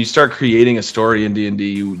when you start creating a story in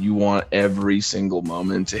D&D, you want every single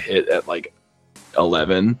moment to hit at like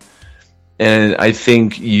 11, and I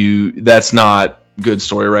think that's not good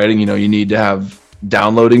story writing. You need to have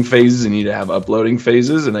downloading phases, and you need to have uploading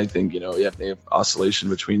phases, and I think you have to have oscillation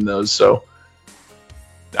between those. So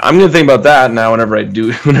I'm gonna think about that now. Whenever I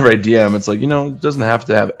DM, it's like it doesn't have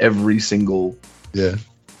to have every single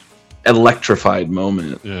electrified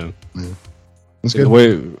moment. Yeah. That's good.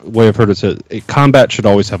 The way I've heard it said, combat should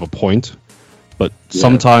always have a point, but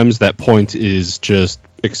sometimes that point is just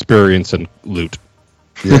experience and loot.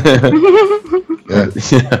 Yeah.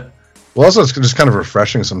 Well, also it's just kind of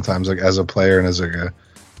refreshing sometimes, like as a player and as a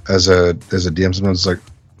DM. Sometimes it's like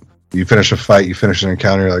you finish a fight, you finish an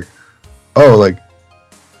encounter, you're like, oh, like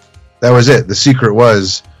that was it. The secret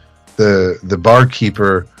was the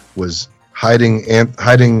barkeeper was hiding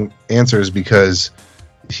answers because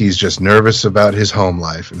he's just nervous about his home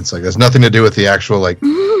life, and it's like there's nothing to do with the actual like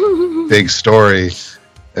big story,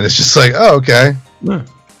 and it's just like, oh, okay.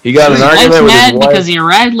 He got an argument with his wife because he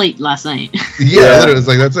arrived late last night. Literally, it's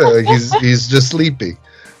like that's it. Like he's just sleepy.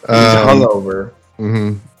 He's hungover.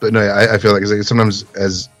 But no, I feel like it's like sometimes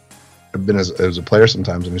as I've been as a player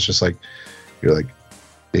sometimes, and it's just like you're like.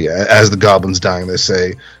 Yeah, as the goblin's dying, they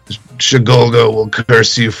say, Shigolgo will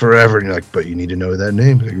curse you forever. And you're like, but you need to know that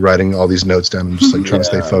name. Like, writing all these notes down and just like trying to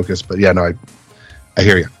stay focused. But yeah, no, I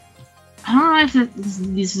hear you. I don't know if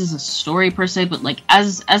this is a story per se, but like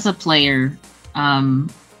as a player,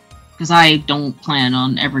 because I don't plan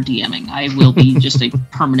on ever DMing. I will be just a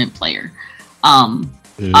permanent player.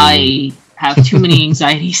 I have too many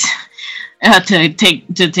anxieties to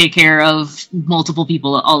take care of multiple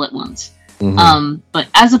people all at once. But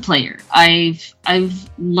as a player, I've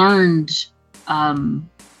learned,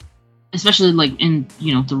 especially like in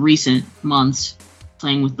the recent months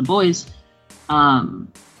playing with the boys,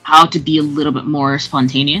 how to be a little bit more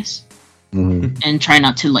spontaneous. and try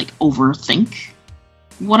not to like overthink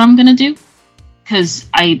what I'm gonna do. Because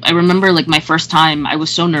I remember like my first time, I was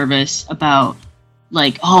so nervous about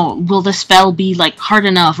like, oh, will the spell be like hard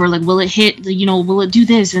enough, or like will it hit, you know, will it do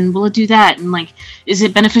this and will it do that, and like is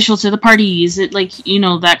it beneficial to the party, is it like, you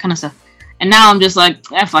know, that kind of stuff. And now I'm just like,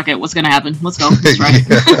 fuck it, what's gonna happen, let's go, let's try.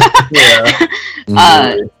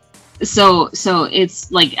 So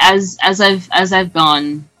it's like as I've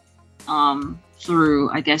gone through,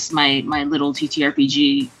 I guess, my little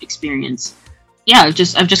TTRPG experience, I've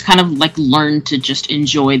just kind of like learned to just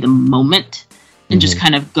enjoy the moment and just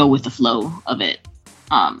kind of go with the flow of it.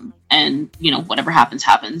 And you know, whatever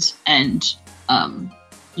happens. And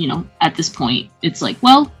you know, at this point, it's like,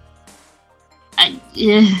 well,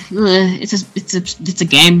 it's a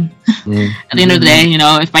game. At the end of the day, you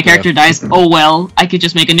know, if my character dies, oh well, I could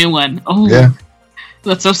just make a new one. Oh,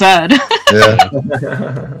 that's so sad.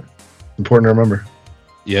 Important to remember.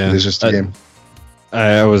 Yeah, it's just a game.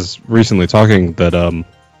 I was recently talking that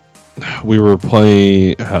we were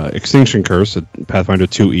playing Extinction Curse at Pathfinder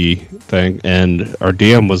 2E thing, and our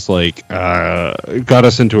DM was like, got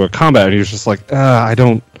us into a combat, and he was just like, I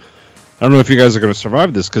don't know if you guys are going to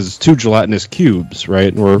survive this, because it's 2 gelatinous cubes,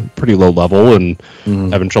 right? And we're pretty low level and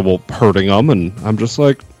having trouble hurting them, and I'm just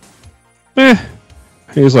like,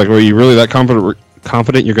 He's like, are you really that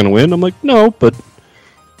confident you're going to win? I'm like, no, but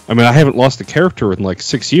I mean, I haven't lost a character in like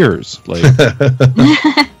 6 years. Like,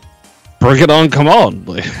 bring it on, come on.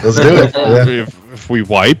 Like, let's do it. Yeah. If we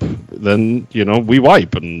wipe, then, you know, we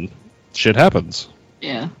wipe and shit happens.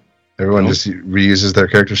 Yeah. Everyone just reuses their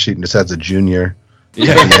character sheet and just adds a junior.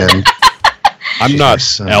 Yeah. And I'm not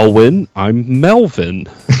Elwyn, I'm Melvin.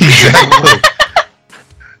 Exactly.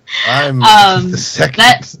 I'm the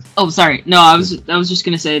second. Sorry. No, I was just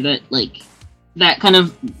gonna say that, like, that kind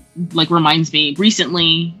of like reminds me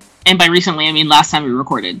recently, and by recently I mean last time we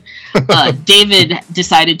recorded, David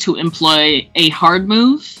decided to employ a hard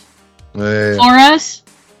move for us.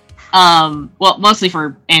 Well, mostly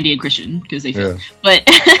for Andy and Christian because they failed. But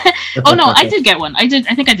oh no, I did get one. I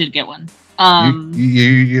think I did get one.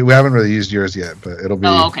 You haven't really used yours yet, but it'll be.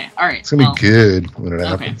 Oh, okay. All right. It's gonna be good when it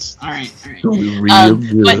happens. All right. It'll be real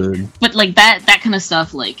good. But like that kind of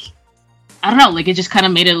stuff, like, I don't know, like it just kind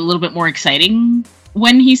of made it a little bit more exciting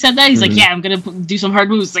when he said that. He's like, yeah, I'm gonna do some hard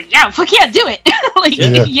moves. It's like, yeah, fuck yeah, do it. Like,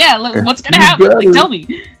 what's gonna happen? Like, tell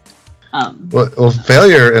me. Well,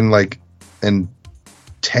 failure and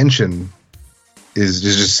tension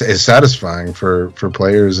is satisfying for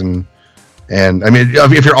players, and I mean,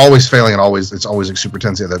 if you're always failing and it's always like super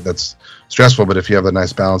tense, that's stressful. But if you have a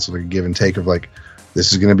nice balance of like a give and take of like,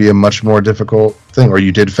 this is going to be a much more difficult thing, or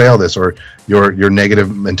you did fail this, or your negative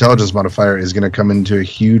intelligence modifier is going to come into a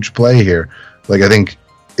huge play here. Like, I think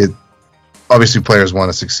obviously players want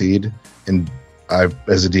to succeed, and I,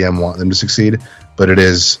 as a DM, want them to succeed, but it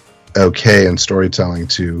is okay in storytelling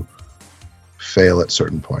to fail at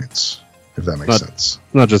certain points, if that makes sense.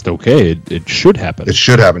 Not just okay, it should happen. It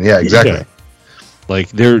should happen, yeah, exactly. Yeah. Like,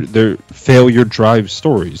 they're failure drive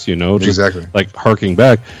stories, you know? Just exactly. Like, harking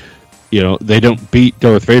back, you know, they don't beat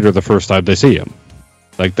Darth Vader the first time they see him.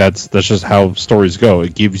 Like, that's just how stories go.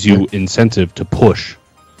 It gives you incentive to push.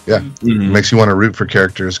 Yeah, It makes you want to root for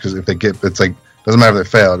characters, because if they get, it's like, doesn't matter if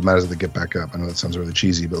they fail, it matters if they get back up. I know that sounds really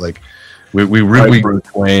cheesy, but like, we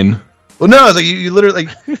Bruce Wayne. Well, no, it's like you literally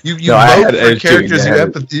like you vote for characters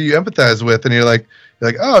you empathize with, and you're like,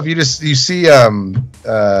 oh, if you see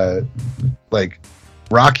like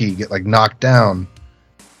Rocky get like knocked down,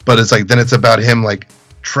 but it's like then it's about him like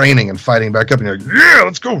training and fighting back up, and you're like, yeah,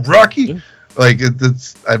 let's go, Rocky. Yeah. Like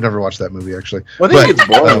it's I've never watched that movie actually. Well, I think it's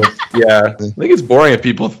boring. I think it's boring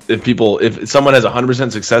if someone has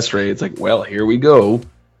 100% success rate. It's like, well, here we go.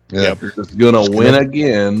 Yeah, you're just gonna win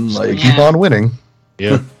again. Like, keep on winning.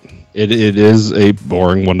 Yeah. It is a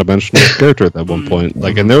boring one-dimensional character at that one point.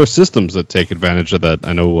 Like, and there are systems that take advantage of that.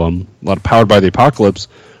 I know a lot of Powered by the Apocalypse.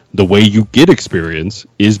 The way you get experience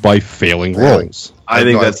is by failing rolls. I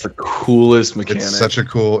think that's the coolest mechanic. It's such a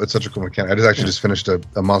cool mechanic. I just finished a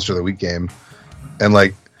Monster of the Week game, and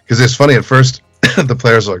like, because it's funny at first, the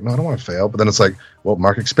players are like, no, I don't want to fail, but then it's like, well,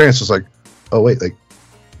 mark experience was like, oh wait, like,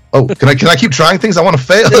 oh, can I keep trying things? I want to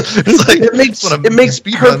fail. It's like, it makes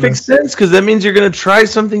perfect sense, because that means you're going to try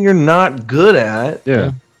something you're not good at.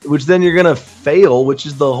 Yeah. Which then you're going to fail, which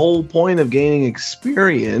is the whole point of gaining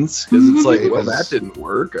experience, because it's like, well, that didn't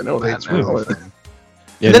work. I know that now.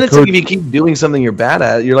 Yeah, and then it's like, if you keep doing something you're bad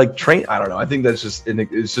at, you're like trained. I don't know. I think that's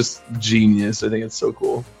it's just genius. I think it's so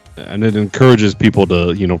cool. And it encourages people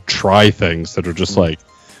to, you know, try things that are just like,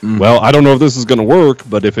 well, I don't know if this is going to work,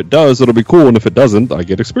 but if it does, it'll be cool. And if it doesn't, I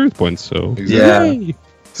get experience points. So yeah.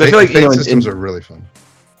 So I feel like systems are really fun.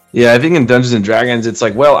 Yeah, I think in Dungeons and Dragons, it's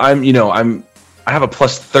like, well, I have a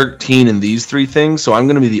plus 13 in these 3 things, so I'm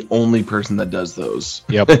going to be the only person that does those.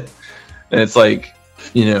 Yep. And it's like,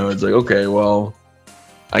 it's like, okay, well,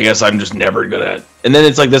 I guess I'm just never gonna. And then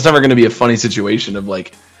it's like, that's never going to be a funny situation of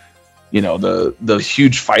like, the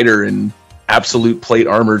huge fighter in absolute plate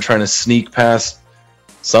armor trying to sneak past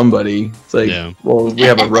somebody. It's like, well, we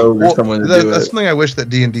have a rogue or someone to do That's it. something I wish that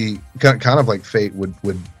D&D, kind of like Fate,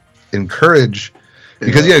 would encourage.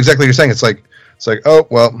 Because exactly what you're saying. It's like, oh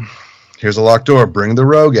well, here's a locked door. Bring the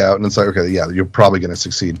rogue out, and it's like, okay, yeah, you're probably going to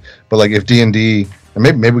succeed. But like if D&D, and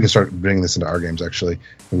maybe we can start bringing this into our games actually,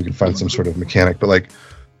 and we can find some sort of mechanic. But like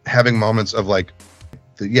having moments of like,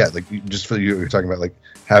 just for you're talking about like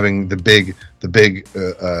having the big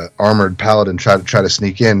armored paladin try to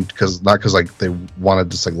sneak in not because like they want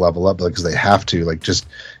to just like level up, but because they have to, like just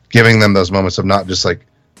giving them those moments of not just like,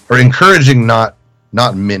 or encouraging not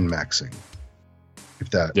min-maxing. If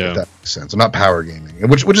that makes sense. I'm not power gaming,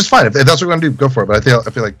 which is fine. If that's what we're going to do, go for it. But I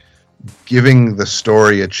feel like giving the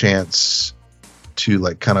story a chance to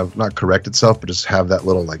like kind of not correct itself, but just have that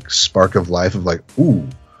little like spark of life of like, ooh,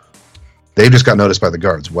 they just got noticed by the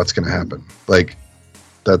guards. What's going to happen? Like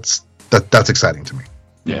that's exciting to me.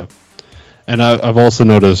 Yeah. And I've also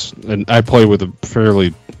noticed, and I play with a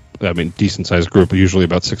fairly, decent sized group, usually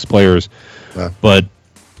about 6 players, but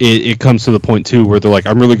it comes to the point too where they're like,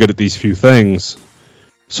 I'm really good at these few things.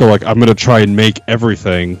 So, like, I'm going to try and make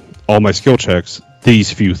everything, all my skill checks,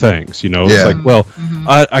 these few things, It's like, well,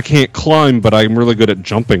 I can't climb, but I'm really good at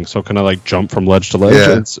jumping, so can I, like, jump from ledge to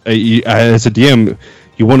ledge? Yeah. As a DM,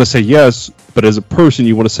 you want to say yes, but as a person,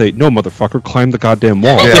 you want to say, no, motherfucker, climb the goddamn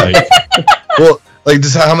wall. Yeah. Well, like,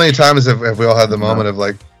 just how many times have we all had the moment of,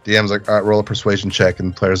 like, DM's like, all right, roll a persuasion check,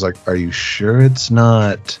 and the player's like, are you sure it's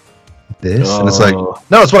not this? And it's like,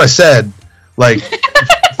 no, it's what I said. Like...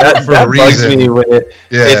 That bugs me when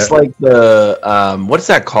it's like the what's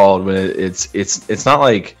that called when it's not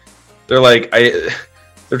like they're like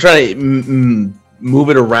they're trying to move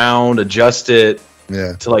it around, adjust it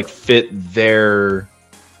to like fit their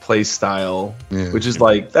play style, which is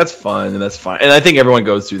like, that's fun and that's fine, and I think everyone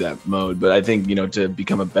goes through that mode, but I think to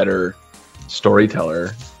become a better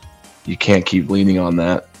storyteller, you can't keep leaning on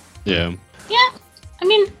that. Yeah, I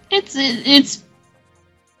mean,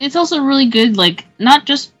 it's also really good, like, not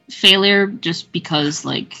just failure just because,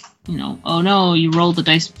 like, oh no, you rolled the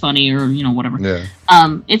dice funny or, whatever.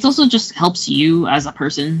 Yeah. It's also just helps you as a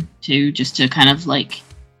person to kind of like,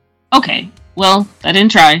 okay, well, I didn't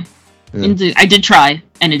try. Yeah. I did try,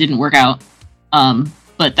 and it didn't work out.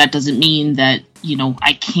 But that doesn't mean that,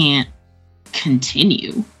 I can't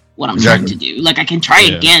continue what I'm trying to do. Like, I can try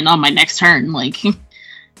again on my next turn. Like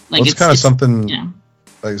it's kind of something,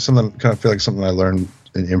 like something, kind of feel like something I learned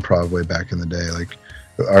in improv way back in the day. Like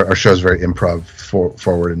our show's very improv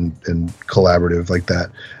forward and collaborative like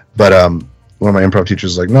that. But one of my improv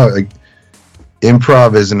teachers was like, no, like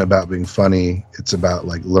improv isn't about being funny. It's about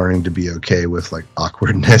like learning to be okay with like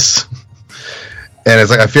awkwardness. And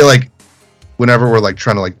it's like, I feel like whenever we're like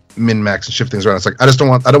trying to like min-max and shift things around, it's like, I don't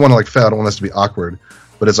want to like fail. I don't want this to be awkward.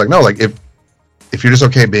 But it's like, no, like if you're just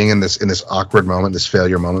okay being in this awkward moment, this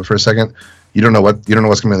failure moment for a second, you don't know what's going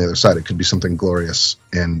to be on the other side. It could be something glorious.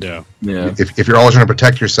 And if you're always trying to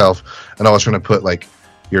protect yourself and always trying to put like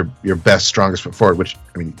your best, strongest foot forward, which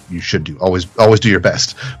I mean you should do, always do your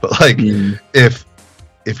best. But like if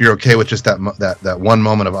you're okay with just that one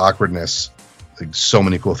moment of awkwardness, like so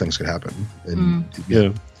many cool things could happen. And,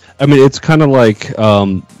 I mean, it's kind of like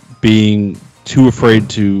being too afraid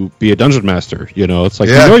to be a dungeon master. It's like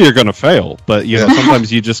you're going to fail, but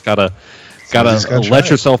sometimes you just gotta let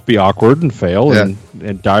yourself be awkward and fail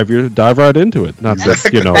and dive right into it. Not that's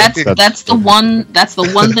the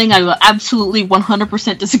one thing I will absolutely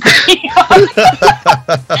 100% disagree on.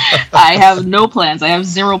 I have no plans. I have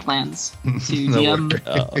 0 plans to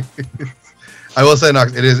DM. I will say,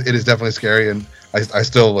 Nox, it is definitely scary, and I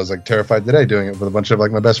still was like terrified today doing it with a bunch of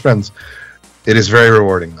like my best friends. It is very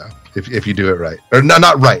rewarding though if you do it right, or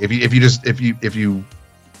not right. If you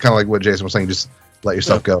kind of like what Jason was saying, just let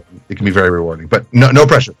yourself go. It can be very rewarding, but no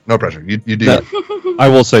pressure. You do that. I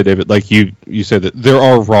will say, David, like you said that there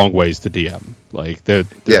are wrong ways to DM. Like there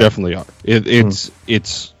definitely are.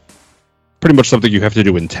 It's pretty much something you have to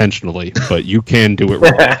do intentionally, but you can do it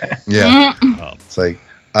wrong. It's like,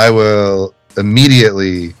 I will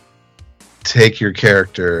immediately take your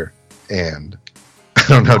character and I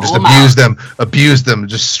don't know, just abuse them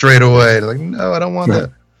just straight away. Like, no, I don't want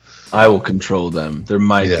that. I will control them. They're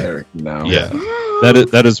my character now. Yeah.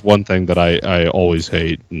 That is one thing that I always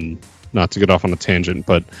hate, and not to get off on a tangent,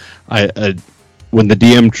 but I when the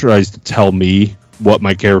DM tries to tell me what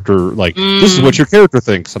my character, like, this is what your character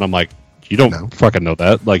thinks. And I'm like, you don't fucking know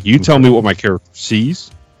that. Like, you tell me what my character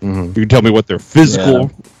sees. Mm-hmm. You can tell me what their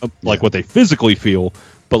physical, what they physically feel,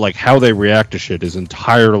 but like how they react to shit is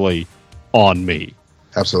entirely on me.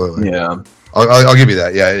 Absolutely. Yeah. I'll give you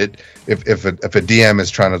that. Yeah. If a DM is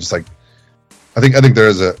trying to just like, I think there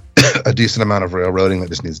is a decent amount of railroading that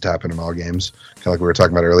just needs to happen in all games, kind of like we were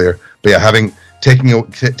talking about earlier. But yeah,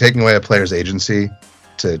 taking away a player's agency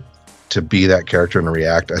to be that character and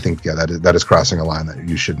react, I think that is crossing a line that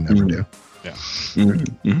you should never do. Yeah.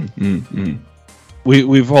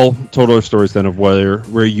 We've all told our stories then of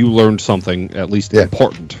where you learned something at least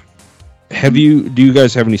important. Do you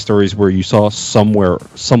guys have any stories where you saw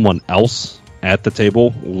someone else at the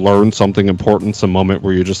table learn something important, some moment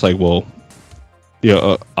where you're just like, well,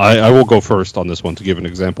 I will go first on this one to give an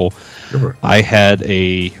example. Sure. I had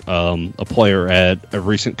a player at a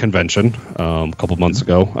recent convention a couple months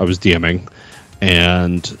ago. I was DMing,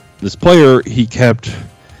 and this player, he kept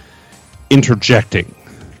interjecting.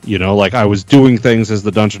 Like I was doing things as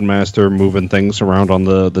the dungeon master, moving things around on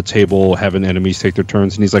the table, having enemies take their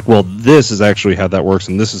turns, and he's like, well, this is actually how that works,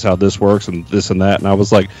 and this is how this works, and this and that. And I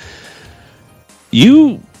was like,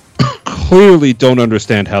 you clearly don't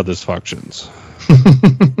understand how this functions.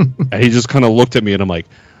 And he just kind of looked at me, and I'm like,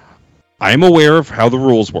 I'm aware of how the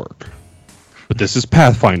rules work, but this is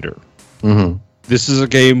Pathfinder. Mm-hmm. This is a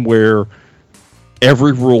game where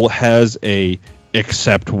every rule has a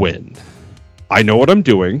except win. I know what I'm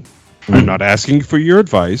doing. Mm-hmm. I'm not asking for your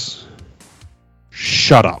advice.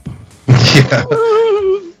 Shut up. Yeah.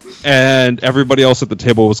 And everybody else at the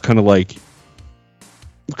table was kind of like,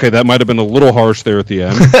 okay, that might have been a little harsh there at the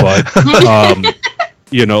end, but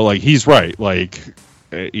like he's right. Like,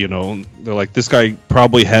 they're like, this guy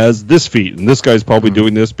probably has this feat, and this guy's probably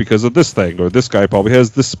doing this because of this thing, or this guy probably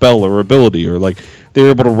has this spell or ability, or like they were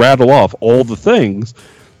able to rattle off all the things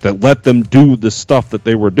that let them do the stuff that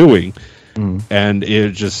they were doing. And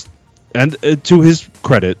it just, and to his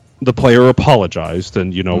credit, the player apologized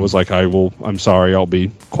and was like, I'm sorry, I'll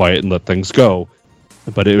be quiet and let things go.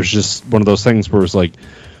 But it was just one of those things where it's like,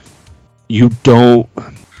 you don't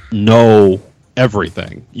know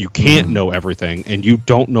everything. You can't know everything, and you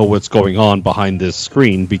don't know what's going on behind this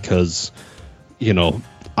screen because,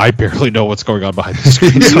 I barely know what's going on behind the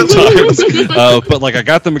screen sometimes. But like, I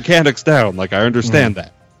got the mechanics down. Like, I understand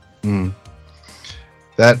that.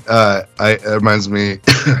 That it reminds me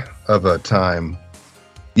of a time.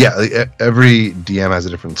 Yeah, every DM has a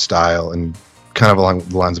different style, and kind of along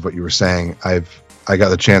the lines of what you were saying, I got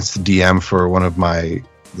the chance to DM for one of my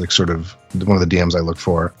one of the DMs I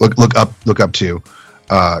look up to.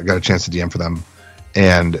 Got a chance to DM for them,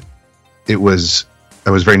 and I was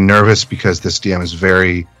very nervous because this DM is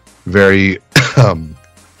very, very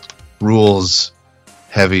rules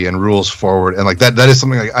heavy and rules forward, and like that is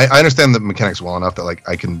something like I understand the mechanics well enough that like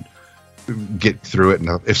I can get through it,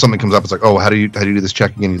 and if something comes up, it's like, oh, how do you do this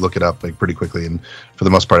checking, and you look it up like pretty quickly, and for the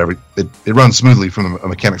most part it runs smoothly from the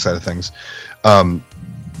mechanic side of things.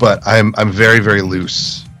 But I'm very, very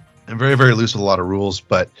loose. I'm very, very loose with a lot of rules,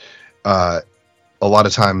 but a lot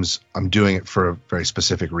of times I'm doing it for a very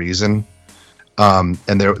specific reason. And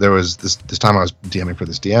there was this time I was DMing for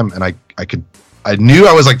this DM, and I knew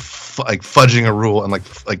I was like fudging a rule and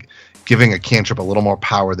like giving a cantrip a little more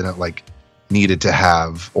power than it like needed to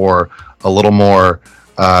have, or a little more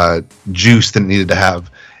juice than it needed to have.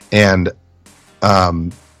 And I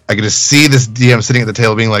could just see this DM sitting at the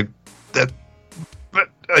table being like,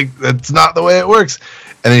 that's not the way it works.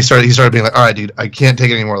 And then he started being like, all right, dude, I can't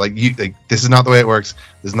take it anymore. Like, this is not the way it works.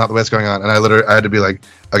 This is not the way it's going on. And I had to be like,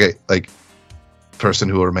 okay, like, person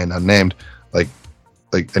who will remain unnamed, like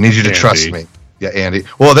I need you to trust me. Yeah, Andy.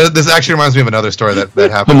 Well, this actually reminds me of another story that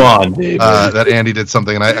happened. Come on, David. That Andy did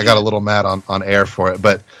something, and I got a little mad on air for it.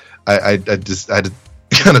 But I had to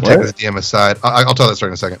kind of take this DM aside. I'll tell that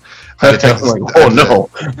story in a second. I had to take this,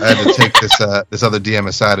 I had to take this other DM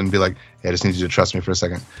aside and be like, hey, I just need you to trust me for a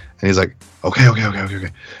second. And he's like, okay.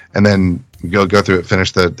 And then go through it,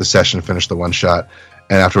 finish the session, finish the one shot.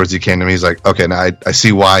 And afterwards he came to me, he's like, okay, now I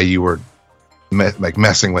see why you were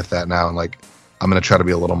messing with that now, and like I'm gonna try to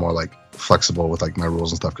be a little more like flexible with like my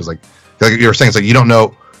rules and stuff, because like you were saying, it's like you don't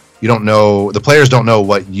know the players don't know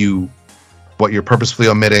what you're purposefully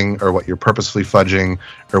omitting, or what you're purposefully fudging,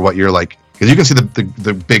 or what you're like, because you can see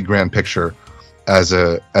the big grand picture as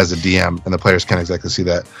a DM, and the players can't exactly see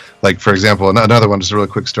that. Like, for example, another one, just a really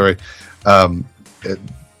quick story,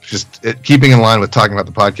 keeping in line with talking about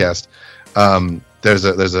the podcast. There's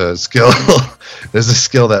a skill there's a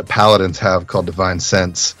skill that paladins have called Divine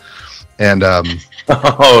Sense, and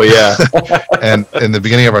oh yeah. And in the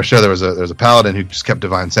beginning of our show, there was a paladin who just kept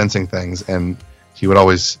divine sensing things, and he would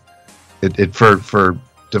always it for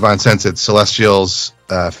Divine Sense, it's celestials,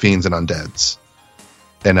 fiends, and undeads,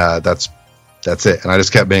 and that's it. And I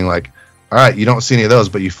just kept being like, all right, you don't see any of those,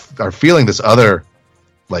 but you are feeling this other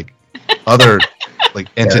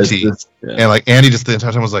entity, and like Andy just the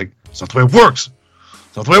entire time was like, it's not the way it works.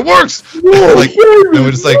 It's not the way it works. Whoa, like, and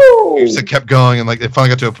we just kept going, and like it finally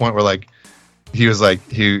got to a point where like he was like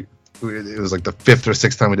it was like the 5th or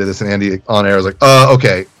 6th time we did this, and Andy on air was like,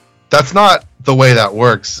 okay, that's not the way that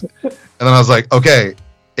works. And then I was like, okay,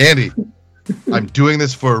 Andy, I'm doing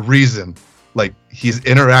this for a reason. Like, he's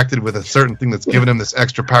interacted with a certain thing that's given him this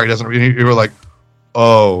extra power. He doesn't. You were like,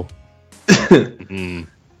 oh, okay.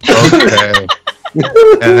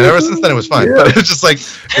 And then ever since then, it was fine. Yeah. But it's just like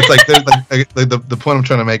the point I'm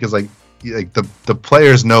trying to make is like the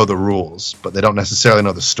players know the rules, but they don't necessarily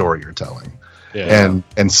know the story you're telling. Yeah.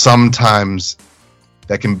 And sometimes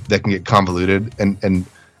that can get convoluted. And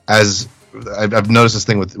as I've noticed this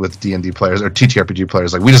thing with D&D players or TTRPG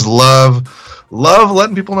players, like we just love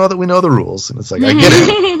letting people know that we know the rules, and it's like I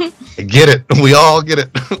get it, we all get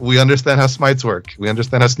it, we understand how smites work, we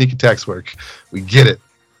understand how sneak attacks work, we get it,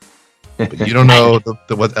 but you don't know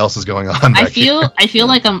what else is going on. I feel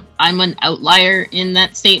like I'm an outlier in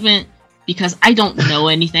that statement because I don't know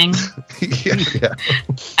anything. yeah.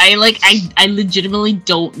 I legitimately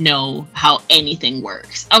don't know how anything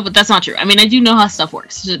works. Oh, but that's not true. I mean, I do know how stuff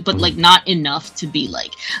works, but like not enough to be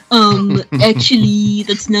like, actually,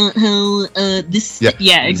 that's not how this.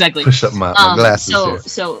 Yeah, exactly. Push up my glasses here.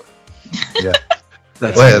 So. Yeah.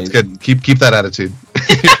 That's good. Keep that attitude.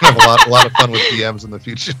 You're gonna have a lot of fun with DMs in the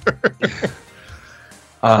future.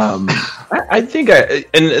 I think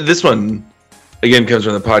and this one again comes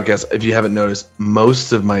from the podcast. If you haven't noticed,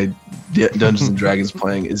 most of my Dungeons and Dragons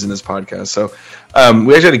playing is in this podcast. So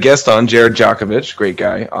we actually had a guest on, Jared Djokovic, great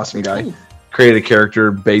guy, awesome guy. Ooh. Created a character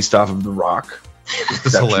based off of The Rock.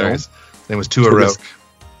 It's hilarious. His name was Tua Roke.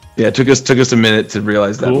 Yeah, it took us a minute to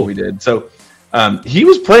realize that what we did. So he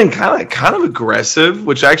was playing kind of aggressive,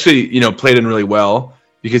 which actually played in really well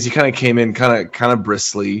because he kind of came in kind of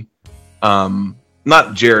bristly.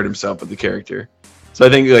 Not Jared himself, but the character. So I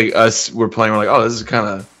think like we're playing, we're like, oh, this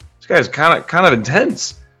guy's kind of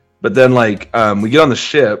intense. But then like we get on the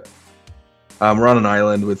ship, we're on an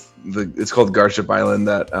island with it's called Garship Island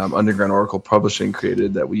that Underground Oracle Publishing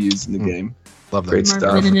created that we use in the game. Love that. Great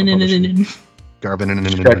stuff. Check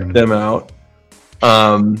them out.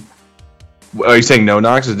 Are you saying no,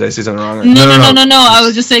 Nox? Did I say something wrong? No. I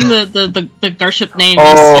was just saying the Garship name.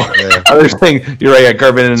 Oh, yeah. I was saying you're right. Yeah,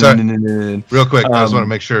 Carbon. Real quick, I just want to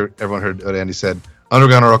make sure everyone heard what Andy said.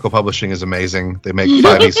 Underground Oracle Publishing is amazing. They make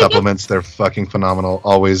 5e supplements. They're fucking phenomenal.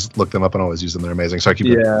 Always look them up and always use them. They're amazing. Sorry, keep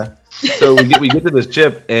going. Yeah. So we get to this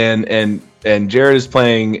ship and Jared is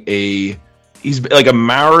playing he's like a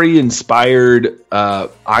Maori inspired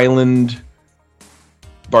island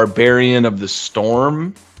barbarian of the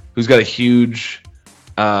storm who's got a huge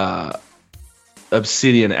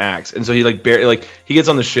obsidian axe, and so he he gets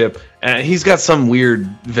on the ship and he's got some weird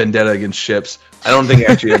vendetta against ships. I don't think we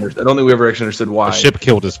ever actually understood why. The ship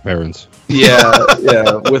killed his parents. Yeah,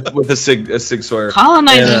 with a Sig Sawyer.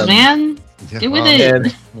 Colonizers, man. Get with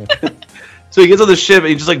it. So he gets on the ship and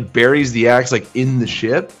he just like buries the axe like in the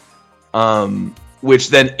ship. Which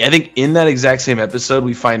then I think in that exact same episode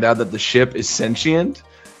we find out that the ship is sentient.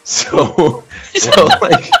 So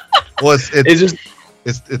like, well,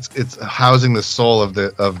 it's housing the soul of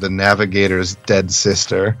the navigator's dead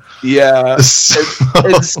sister. Yeah,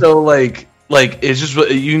 it's so like it's just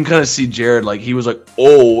you can kind of see Jared like he was like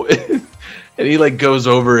oh, and he like goes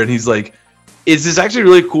over and he's like, it's this actually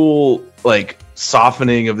really cool like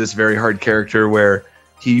softening of this very hard character where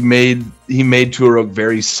he made Tua Roke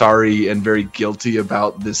very sorry and very guilty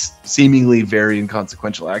about this seemingly very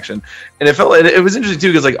inconsequential action, and it was interesting too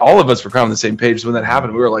because like all of us were kind of on the same page. So when that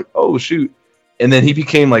happened, we were like, oh shoot, and then he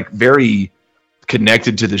became like very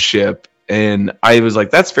connected to the ship, and I was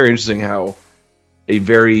like, that's very interesting how a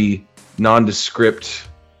very nondescript,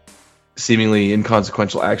 seemingly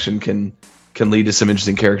inconsequential action can lead to some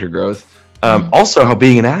interesting character growth. Also, how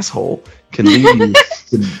being an asshole can lead you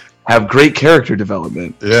to have great character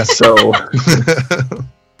development. Yeah. So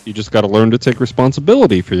you just got to learn to take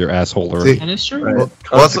responsibility for your assholery. That is true. Right.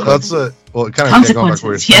 Well, it kind of going back to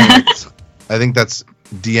what you're saying. I think that's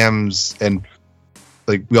DMs and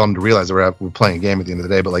like we all need to realize that we're playing a game at the end of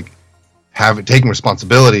the day, but like taking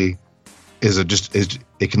responsibility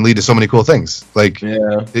it can lead to so many cool things. Like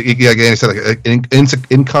again, said like an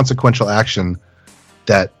inconsequential action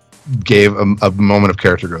that gave a moment of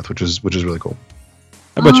character growth, which is really cool.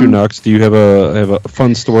 How about you, Nox? Do you have a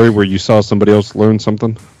fun story where you saw somebody else learn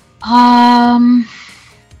something?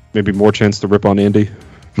 Maybe more chance to rip on Andy.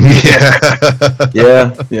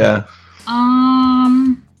 Yeah.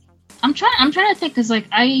 I'm trying to think because like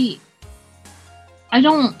I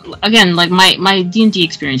don't, again, like my D&D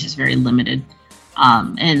experience is very limited,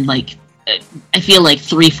 and like I feel like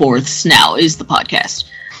 3/4 now is the podcast.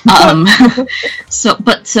 So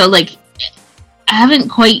like I haven't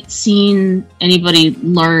quite seen anybody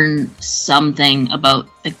learn something about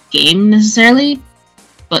the game necessarily,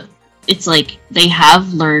 but it's like they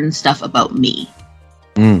have learned stuff about me,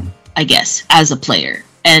 I guess, as a player,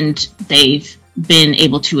 and they've been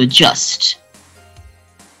able to adjust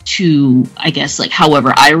to, I guess, like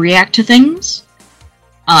however I react to things.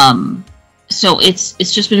 So it's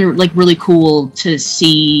just been like really cool to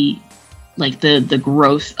see like the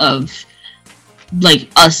growth of like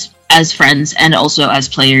us as friends and also as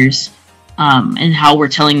players, and how we're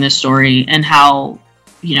telling this story and how,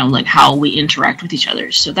 you know, like how we interact with each other.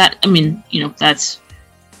 So that, I mean, you know, that's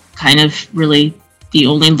kind of really the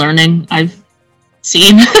only learning I've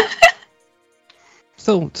seen.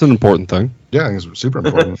 Still, it's an important thing. Yeah, I think it's super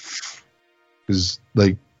important. Because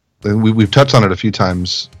like we've touched on it a few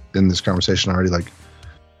times in this conversation already. Like,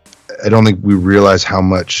 I don't think we realize how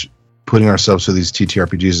much putting ourselves through these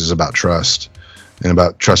TTRPGs is about trust and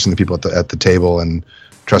about trusting the people at the table and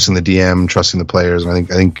trusting the DM, trusting the players. And I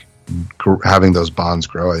think having those bonds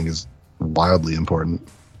grow, I think, is wildly important.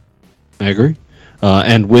 I agree.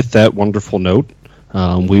 And with that wonderful note,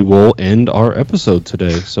 we will end our episode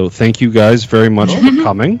today. So thank you guys very much for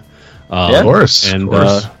coming. Of course. And,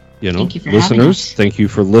 you know, you listeners, thank you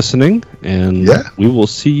for listening. And we will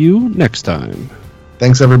see you next time.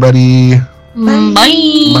 Thanks, everybody. Bye.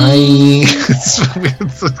 Bye. It's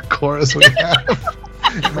the chorus we have.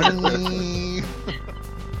 Bye.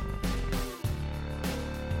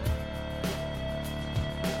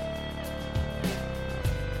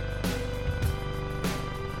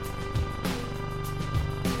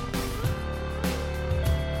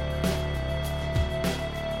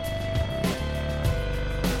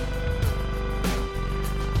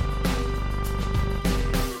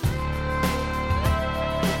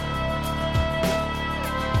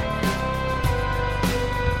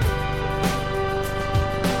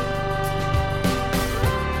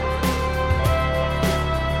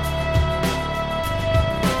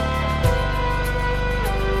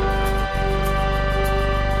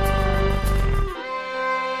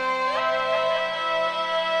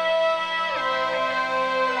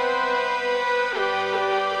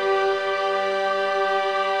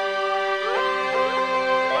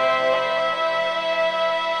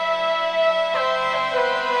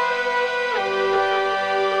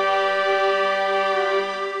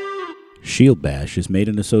 Shield Bash is made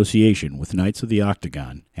in association with Knights of the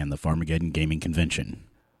Octagon and the Farmageddon Gaming Convention.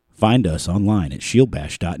 Find us online at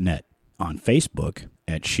shieldbash.net, on Facebook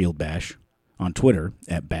at Shield Bash, on Twitter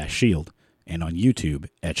at Bash Shield, and on YouTube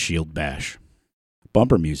at Shield Bash.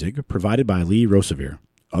 Bumper music provided by Lee Rosevere.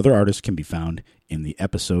 Other artists can be found in the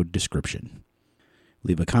episode description.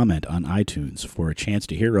 Leave a comment on iTunes for a chance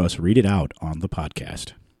to hear us read it out on the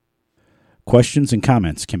podcast. Questions and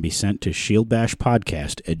comments can be sent to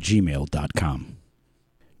shieldbashpodcast@gmail.com.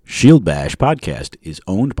 Shield Bash Podcast is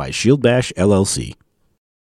owned by Shield Bash LLC.